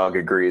 apparently my dog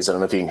agrees. I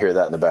don't know if you can hear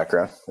that in the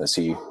background as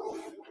he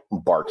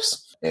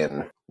barks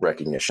in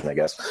recognition, I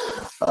guess.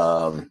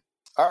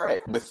 All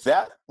right, with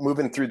that,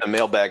 moving through the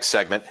mailbag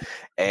segment.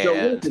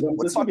 And this is going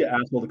to be an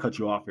asshole to cut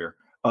you off here.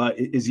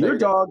 Is your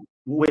dog,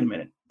 wait a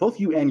minute, both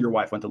you and your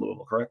wife went to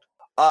Louisville, correct?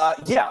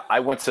 Yeah, I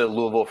went to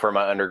Louisville for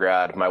my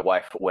undergrad. My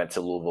wife went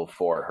to Louisville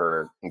for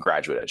her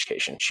graduate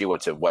education. She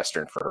went to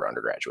Western for her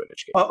undergraduate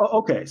education.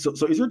 Okay, so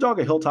is your dog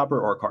a Hilltopper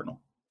or a Cardinal?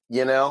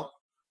 He's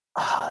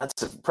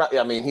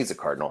a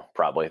Cardinal,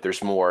 probably.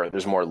 There's more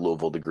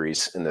Louisville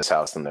degrees in this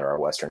house than there are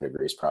Western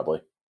degrees,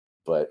 probably.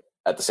 But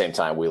at the same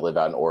time, we live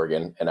out in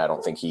Oregon, and I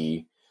don't think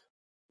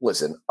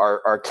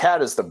our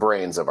cat is the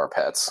brains of our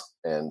pets,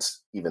 and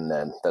even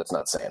then, that's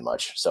not saying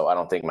much. So I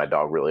don't think my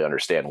dog really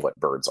understands what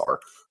birds are.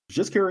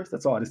 Just curious.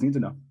 That's all. I just need to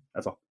know.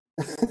 That's all.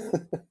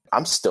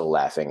 I'm still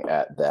laughing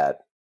at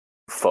that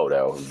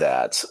photo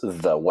that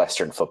the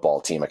Western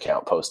football team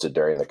account posted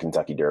during the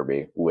Kentucky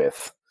Derby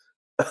with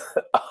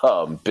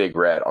Big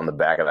Red on the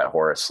back of that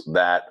horse.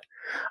 That,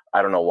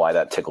 I don't know why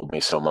that tickled me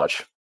so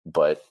much,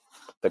 but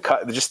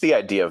just the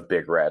idea of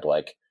Big Red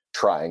like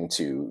trying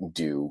to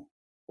do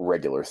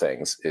regular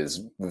things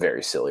is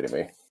very silly to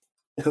me.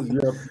 Because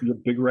you're a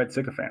Big Red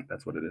sycophant.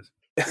 That's what it is.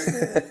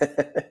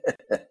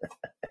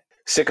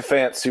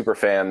 Sycophant, super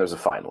fan. There's a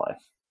fine line.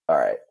 All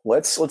right,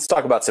 let's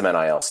talk about some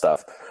NIL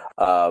stuff.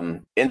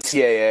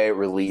 NCAA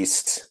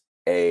released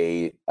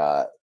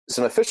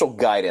some official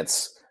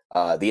guidance.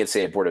 The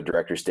NCAA Board of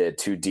Directors did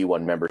to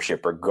D1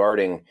 membership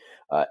regarding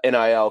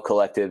NIL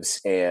collectives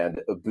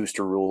and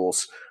booster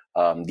rules.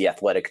 The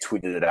Athletic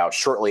tweeted it out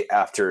shortly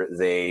after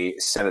they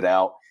sent it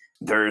out.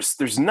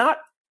 There's not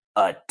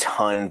a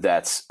ton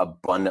that's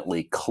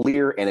abundantly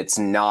clear, and it's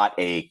not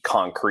a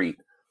concrete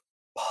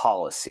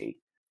policy,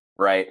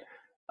 right?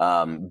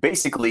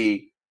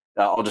 Basically,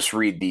 I'll just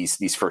read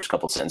these first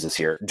couple sentences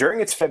here. During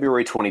its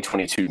February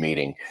 2022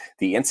 meeting,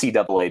 the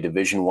NCAA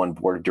Division I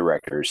Board of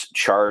Directors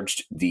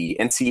charged the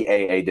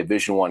NCAA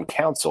Division I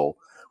Council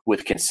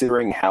with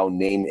considering how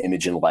name,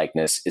 image, and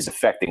likeness is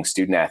affecting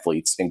student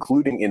athletes,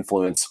 including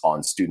influence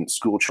on student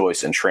school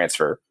choice and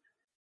transfer,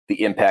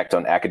 the impact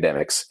on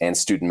academics, and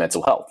student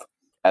mental health.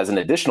 As an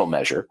additional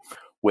measure,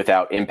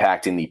 without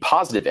impacting the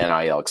positive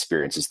NIL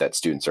experiences that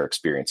students are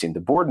experiencing, the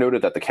board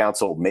noted that the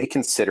council may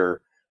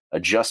consider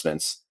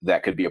adjustments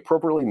that could be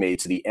appropriately made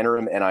to the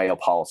interim NIL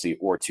policy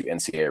or to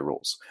NCAA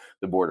rules.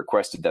 The board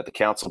requested that the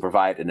council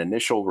provide an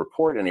initial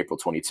report in April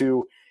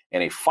 22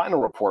 and a final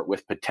report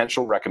with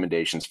potential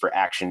recommendations for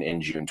action in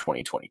June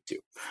 2022.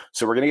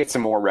 So we're going to get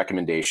some more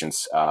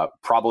recommendations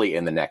probably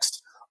in the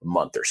next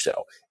month or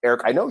so.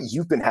 Eric, I know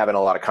you've been having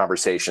a lot of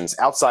conversations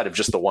outside of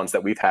just the ones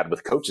that we've had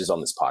with coaches on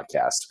this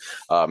podcast.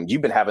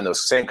 You've been having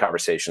those same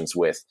conversations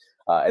with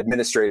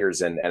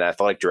administrators and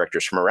athletic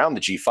directors from around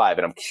the G5.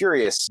 And I'm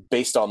curious,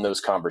 based on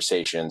those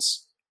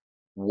conversations,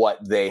 what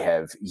they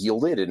have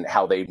yielded and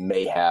how they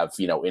may have,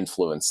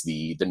 influenced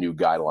the new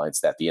guidelines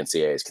that the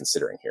NCAA is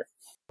considering here.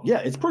 Yeah,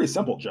 it's pretty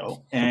simple,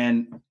 Joe.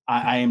 And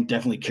I am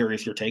definitely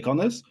curious your take on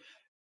this.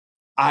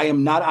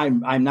 I'm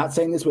not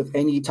saying this with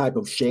any type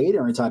of shade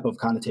or any type of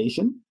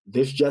connotation.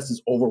 This just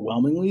is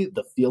overwhelmingly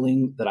the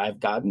feeling that I've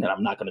gotten, and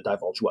I'm not going to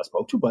divulge who I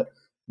spoke to, but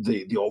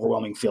the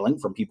overwhelming feeling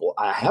from people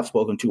I have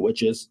spoken to,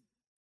 which is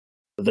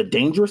the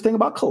dangerous thing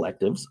about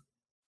collectives,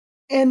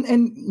 and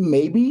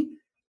maybe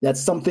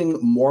that's something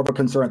more of a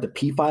concern at the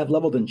P5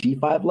 level than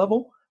G5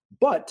 level,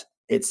 but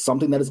it's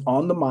something that is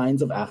on the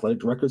minds of athletic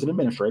directors and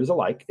administrators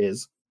alike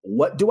is,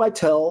 what do I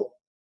tell,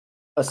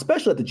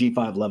 especially at the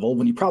G5 level,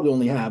 when you probably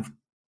only have,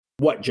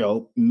 what,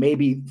 Joe,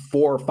 maybe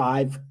 4 or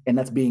 5, and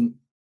that's being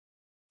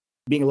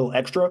a little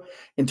extra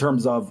in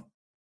terms of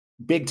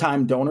big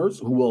time donors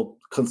who will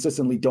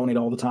consistently donate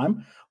all the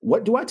time.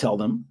 What do I tell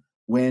them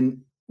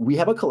when we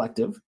have a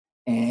collective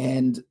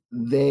and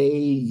they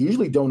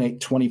usually donate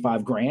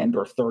 25 grand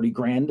or 30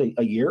 grand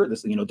a year,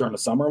 this, during the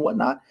summer and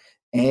whatnot.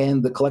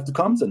 And the collective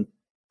comes and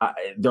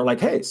they're like,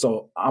 hey,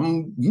 so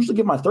I'm usually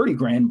give my 30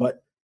 grand,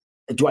 but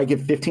do I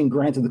give 15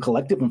 grand to the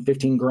collective and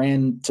 15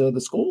 grand to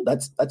the school?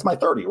 That's my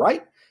 30,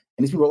 right?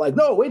 And these people are like,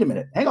 no, wait a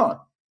minute, hang on.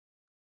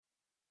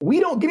 We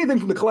don't get anything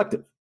from the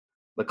collective.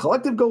 The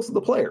collective goes to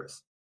the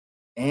players.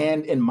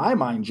 And in my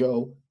mind,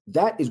 Joe,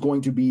 that is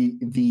going to be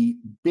the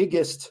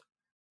biggest,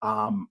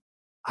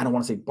 I don't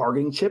want to say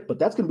bargaining chip, but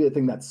that's going to be the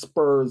thing that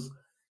spurs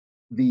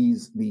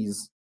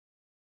these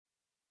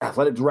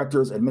athletic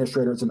directors,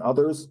 administrators, and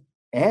others,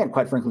 and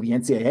quite frankly, the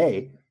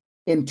NCAA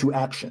into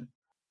action.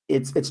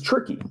 It's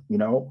tricky,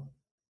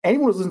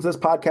 anyone who's listening to this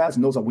podcast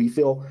knows how we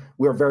feel.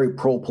 We're very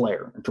pro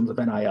player in terms of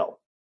NIL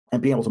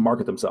and being able to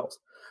market themselves.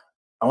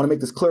 I want to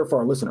make this clear for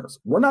our listeners.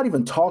 We're not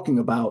even talking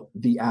about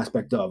the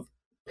aspect of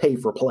pay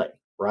for play,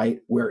 right?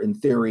 Where in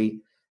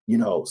theory,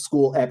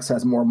 school X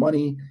has more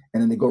money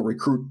and then they go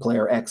recruit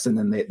player X and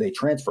then they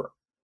transfer.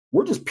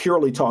 We're just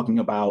purely talking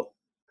about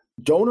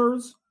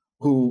donors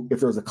who, if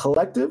there's a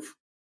collective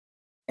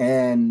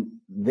and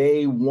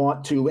they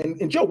want to,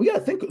 and Joe, we got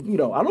to think, I don't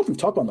know if we've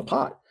talked on the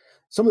pod,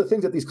 some of the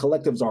things that these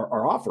collectives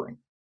are offering: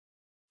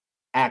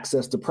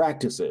 access to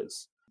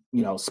practices,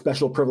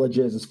 special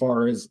privileges as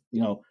far as,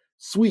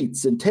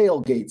 suites and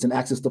tailgates and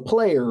access to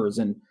players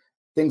and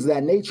things of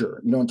that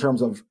nature, in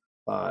terms of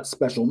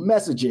special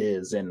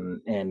messages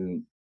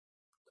and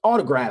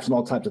autographs and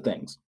all types of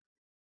things.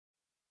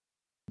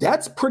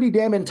 That's pretty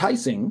damn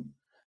enticing.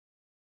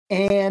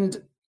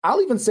 And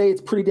I'll even say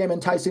it's pretty damn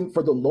enticing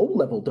for the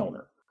low-level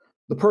donor,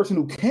 the person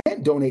who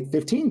can't donate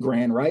 15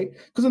 grand, right?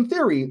 Because in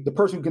theory, the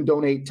person who can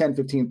donate 10,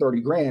 15,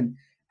 30 grand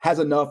has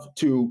enough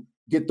to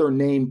get their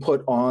name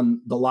put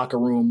on the locker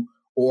room,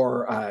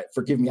 or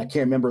forgive me, I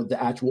can't remember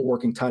the actual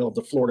working title of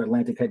the Florida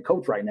Atlantic head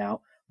coach right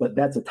now, but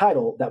that's a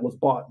title that was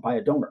bought by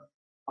a donor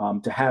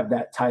to have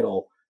that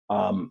title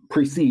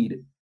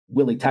precede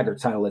Willie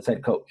Taggart's title as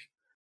head coach.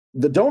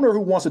 The donor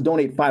who wants to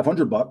donate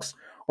 $500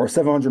 or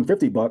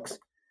 $750,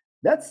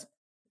 that's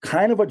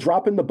kind of a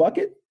drop in the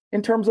bucket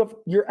in terms of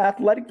your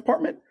athletic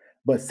department,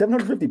 but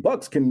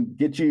 $750 can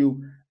get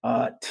you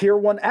tier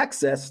 1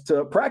 access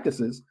to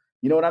practices.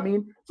 You know what I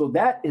mean? So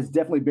that has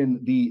definitely been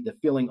the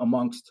feeling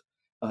amongst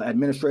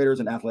administrators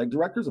and athletic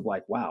directors of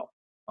like, wow,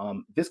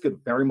 this could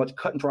very much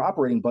cut into our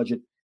operating budget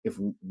if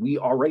we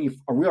already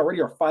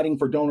are fighting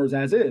for donors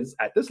as is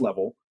at this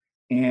level,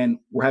 and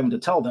we're having to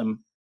tell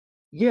them,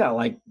 yeah,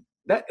 like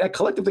that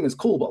collective thing is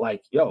cool, but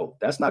like, yo,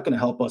 that's not going to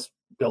help us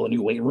build a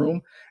new weight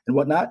room and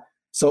whatnot.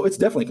 So it's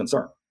definitely a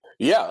concern.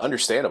 Yeah,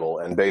 understandable.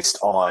 And based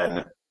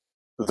on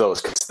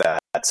those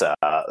that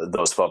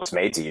those folks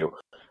made to you,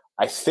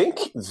 I think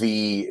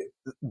the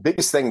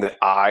biggest thing that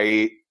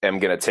I am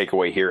going to take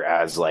away here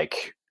as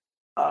like,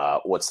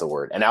 what's the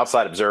word? An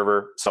outside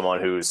observer,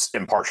 someone who's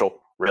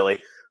impartial,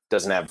 really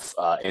doesn't have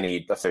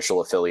any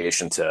official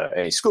affiliation to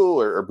any school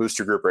or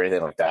booster group or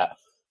anything like that.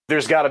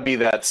 There's got to be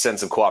that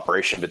sense of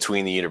cooperation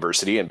between the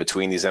university and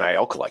between these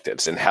NIL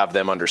collectives, and have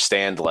them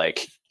understand,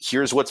 like,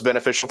 here's what's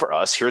beneficial for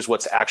us. Here's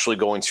what's actually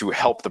going to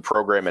help the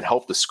program and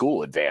help the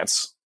school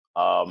advance.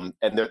 And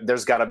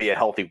there's got to be a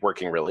healthy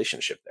working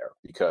relationship there,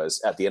 because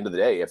at the end of the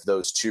day, if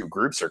those two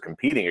groups are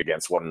competing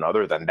against one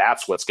another, then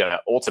that's what's going to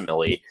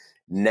ultimately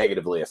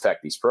negatively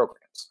affect these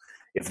programs.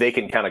 If they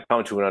can kind of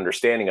come to an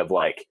understanding of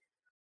like,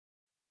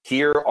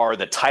 here are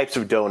the types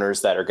of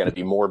donors that are going to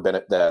be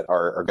that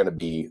are going to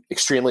be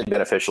extremely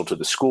beneficial to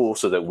the school,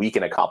 so that we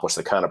can accomplish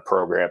the kind of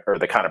program or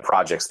the kind of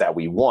projects that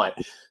we want.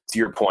 To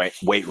your point,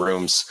 weight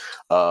rooms,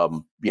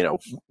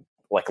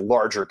 like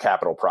larger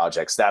capital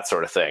projects, that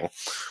sort of thing.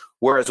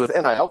 Whereas with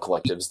NIL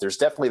collectives, there's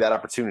definitely that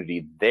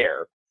opportunity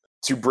there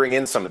to bring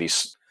in some of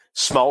these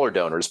smaller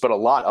donors, but a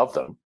lot of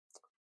them,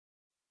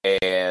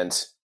 and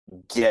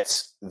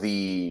get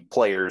the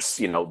players,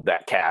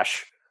 that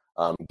cash,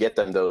 get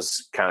them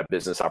those kind of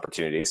business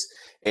opportunities.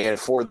 And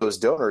for those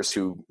donors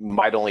who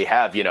might only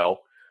have,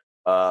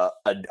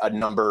 a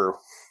number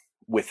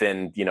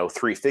within,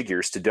 3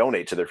 figures to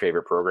donate to their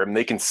favorite program,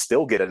 they can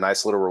still get a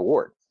nice little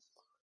reward.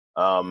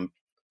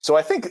 So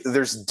I think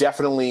there's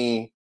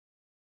definitely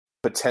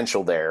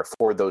potential there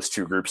for those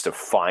two groups to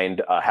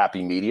find a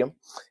happy medium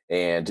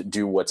and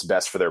do what's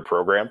best for their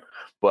program,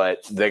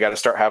 but they got to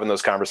start having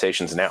those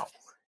conversations now.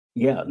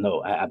 Yeah,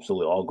 no,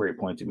 absolutely. All great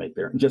points you make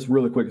there. Just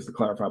really quick, just to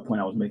clarify a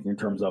point I was making in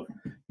terms of,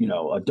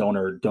 a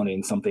donor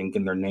donating something,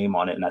 getting their name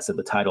on it. And I said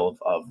the title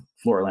of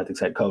Florida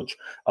Atlantic's head coach.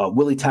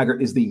 Willie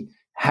Taggart is the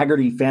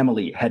Haggerty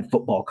family head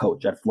football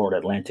coach at Florida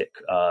Atlantic.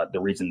 The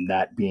reason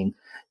that being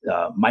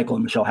Michael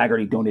and Michelle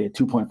Haggerty donated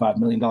 $2.5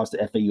 million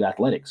to FAU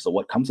athletics. So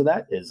what comes of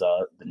that is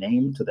the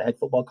name to the head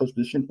football coach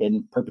position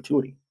in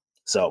perpetuity.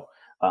 So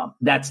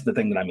that's the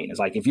thing that I mean. Is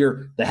like, if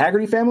you're the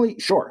Haggerty family,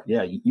 sure,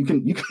 yeah, you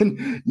can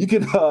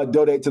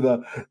donate to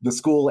the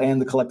school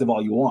and the collective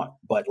all you want.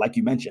 But like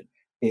you mentioned,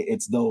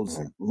 it's those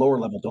lower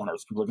level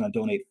donors. People are going to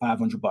donate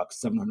 $500,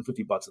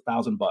 $750,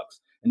 $1,000,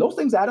 and those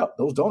things add up.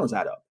 Those donors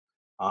add up.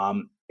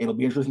 It'll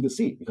be interesting to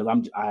see, because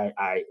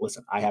I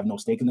listen. I have no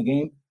stake in the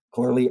game.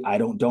 Clearly, I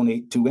don't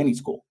donate to any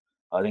school.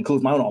 It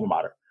includes my own alma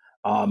mater.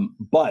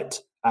 But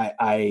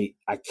I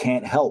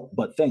can't help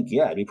but think,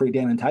 yeah, it'd be pretty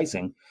damn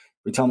enticing.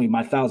 You're telling me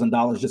my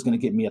 $1,000 is just going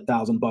to get me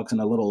 $1,000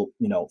 and a little,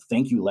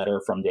 thank you letter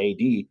from the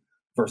AD,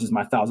 versus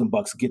my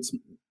 $1,000 gets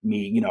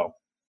me,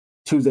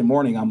 Tuesday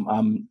morning,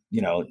 I'm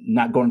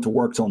not going to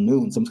work till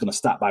noon, so I'm just going to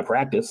stop by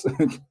practice.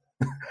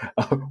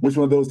 Which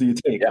one of those do you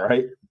take,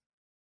 right?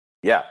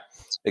 Yeah,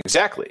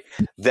 exactly.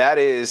 That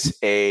is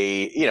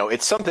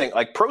it's something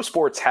like pro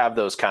sports have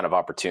those kind of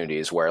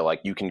opportunities where like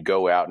you can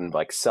go out and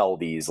like sell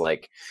these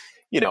like,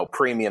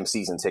 premium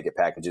season ticket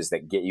packages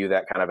that get you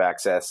that kind of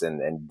access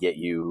and get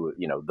you,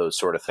 those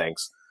sort of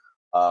things.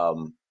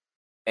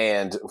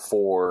 And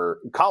for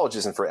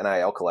colleges and for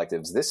NIL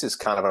collectives, this is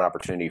kind of an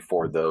opportunity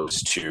for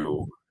those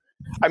to,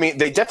 I mean,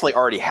 they definitely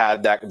already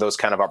had those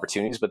kind of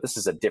opportunities, but this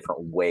is a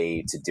different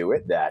way to do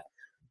it that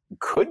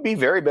could be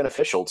very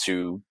beneficial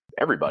to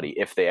everybody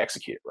if they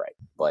execute it right.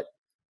 But,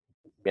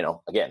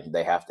 again,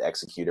 they have to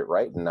execute it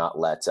right and not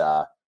let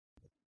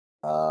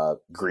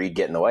greed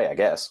get in the way, I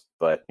guess.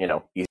 But,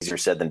 easier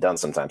said than done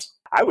sometimes.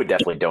 I would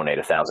definitely donate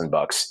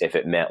 $1,000 if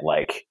it meant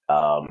like,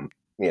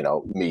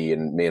 me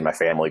and my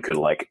family could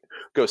like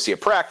go see a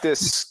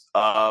practice,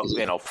 a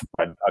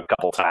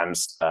couple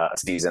times a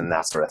season,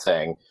 that sort of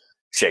thing,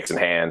 shake some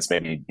hands,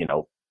 maybe,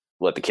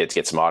 let the kids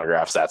get some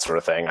autographs, that sort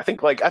of thing. I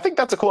think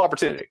that's a cool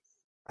opportunity.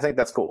 I think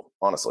that's cool,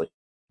 honestly.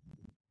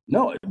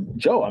 No,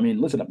 Joe, I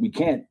mean, listen, we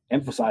can't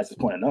emphasize this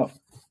point enough.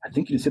 I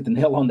think you just hit the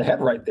nail on the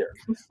head right there.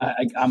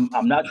 I'm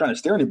not trying to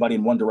steer anybody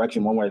in one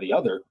direction, one way or the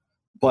other,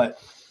 but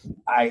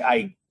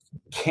I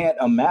can't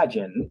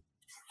imagine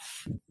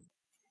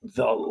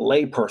the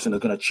layperson is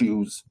going to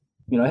choose,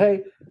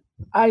 hey,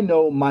 I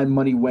know my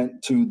money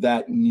went to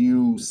that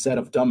new set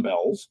of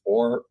dumbbells,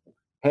 or,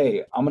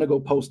 hey, I'm going to go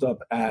post up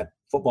at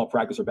football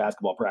practice or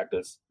basketball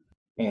practice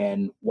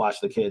and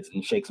watch the kids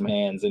and shake some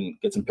hands and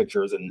get some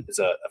pictures. And it's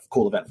a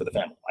cool event for the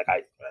family.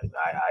 Like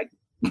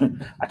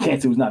I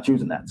can't see who's not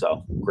choosing that.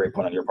 So great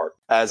point on your part.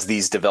 As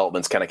these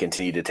developments kind of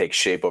continue to take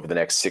shape over the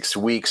next 6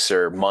 weeks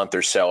or month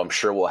or so, I'm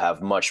sure we'll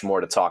have much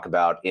more to talk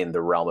about in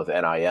the realm of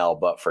NIL.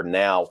 But for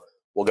now,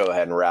 we'll go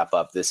ahead and wrap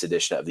up this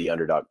edition of the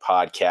Underdog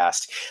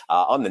Podcast.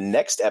 On the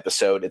next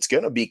episode, it's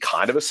going to be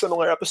kind of a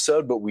similar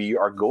episode, but we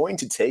are going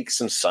to take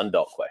some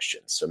Sunbelt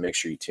questions. So make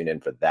sure you tune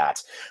in for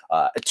that.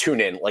 Tune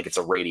in like it's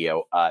a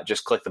radio.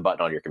 Just click the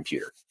button on your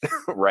computer,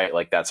 right?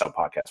 Like that's how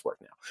podcasts work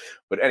now.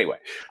 But anyway,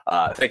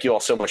 thank you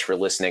all so much for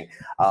listening.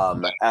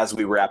 As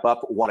we wrap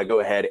up, want to go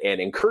ahead and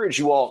encourage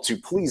you all to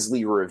please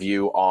leave a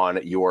review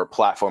on your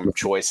platform of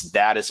choice.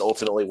 That is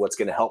ultimately what's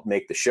going to help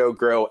make the show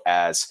grow,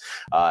 as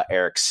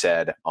Eric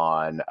said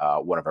on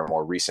one of our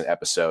more recent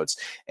episodes.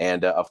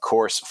 And of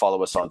course,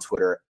 follow us on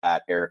Twitter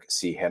at Eric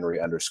C. Henry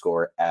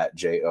 _ at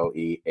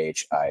JOEHIO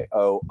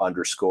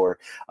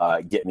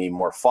 _ get me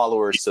more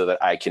followers so that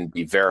I can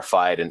be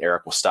verified and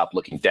Eric will stop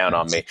looking down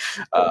on me,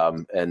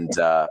 and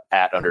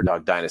at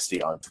Underdog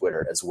Dynasty on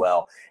Twitter as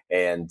well.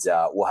 And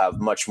we'll have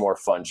much more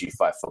fun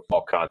G5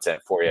 football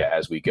content for you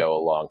as we go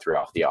along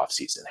throughout the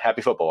offseason.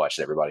 Happy football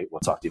watching, everybody. We'll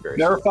talk to you very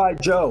soon.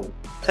 Verified Joe.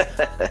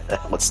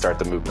 Let's start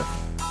the movement.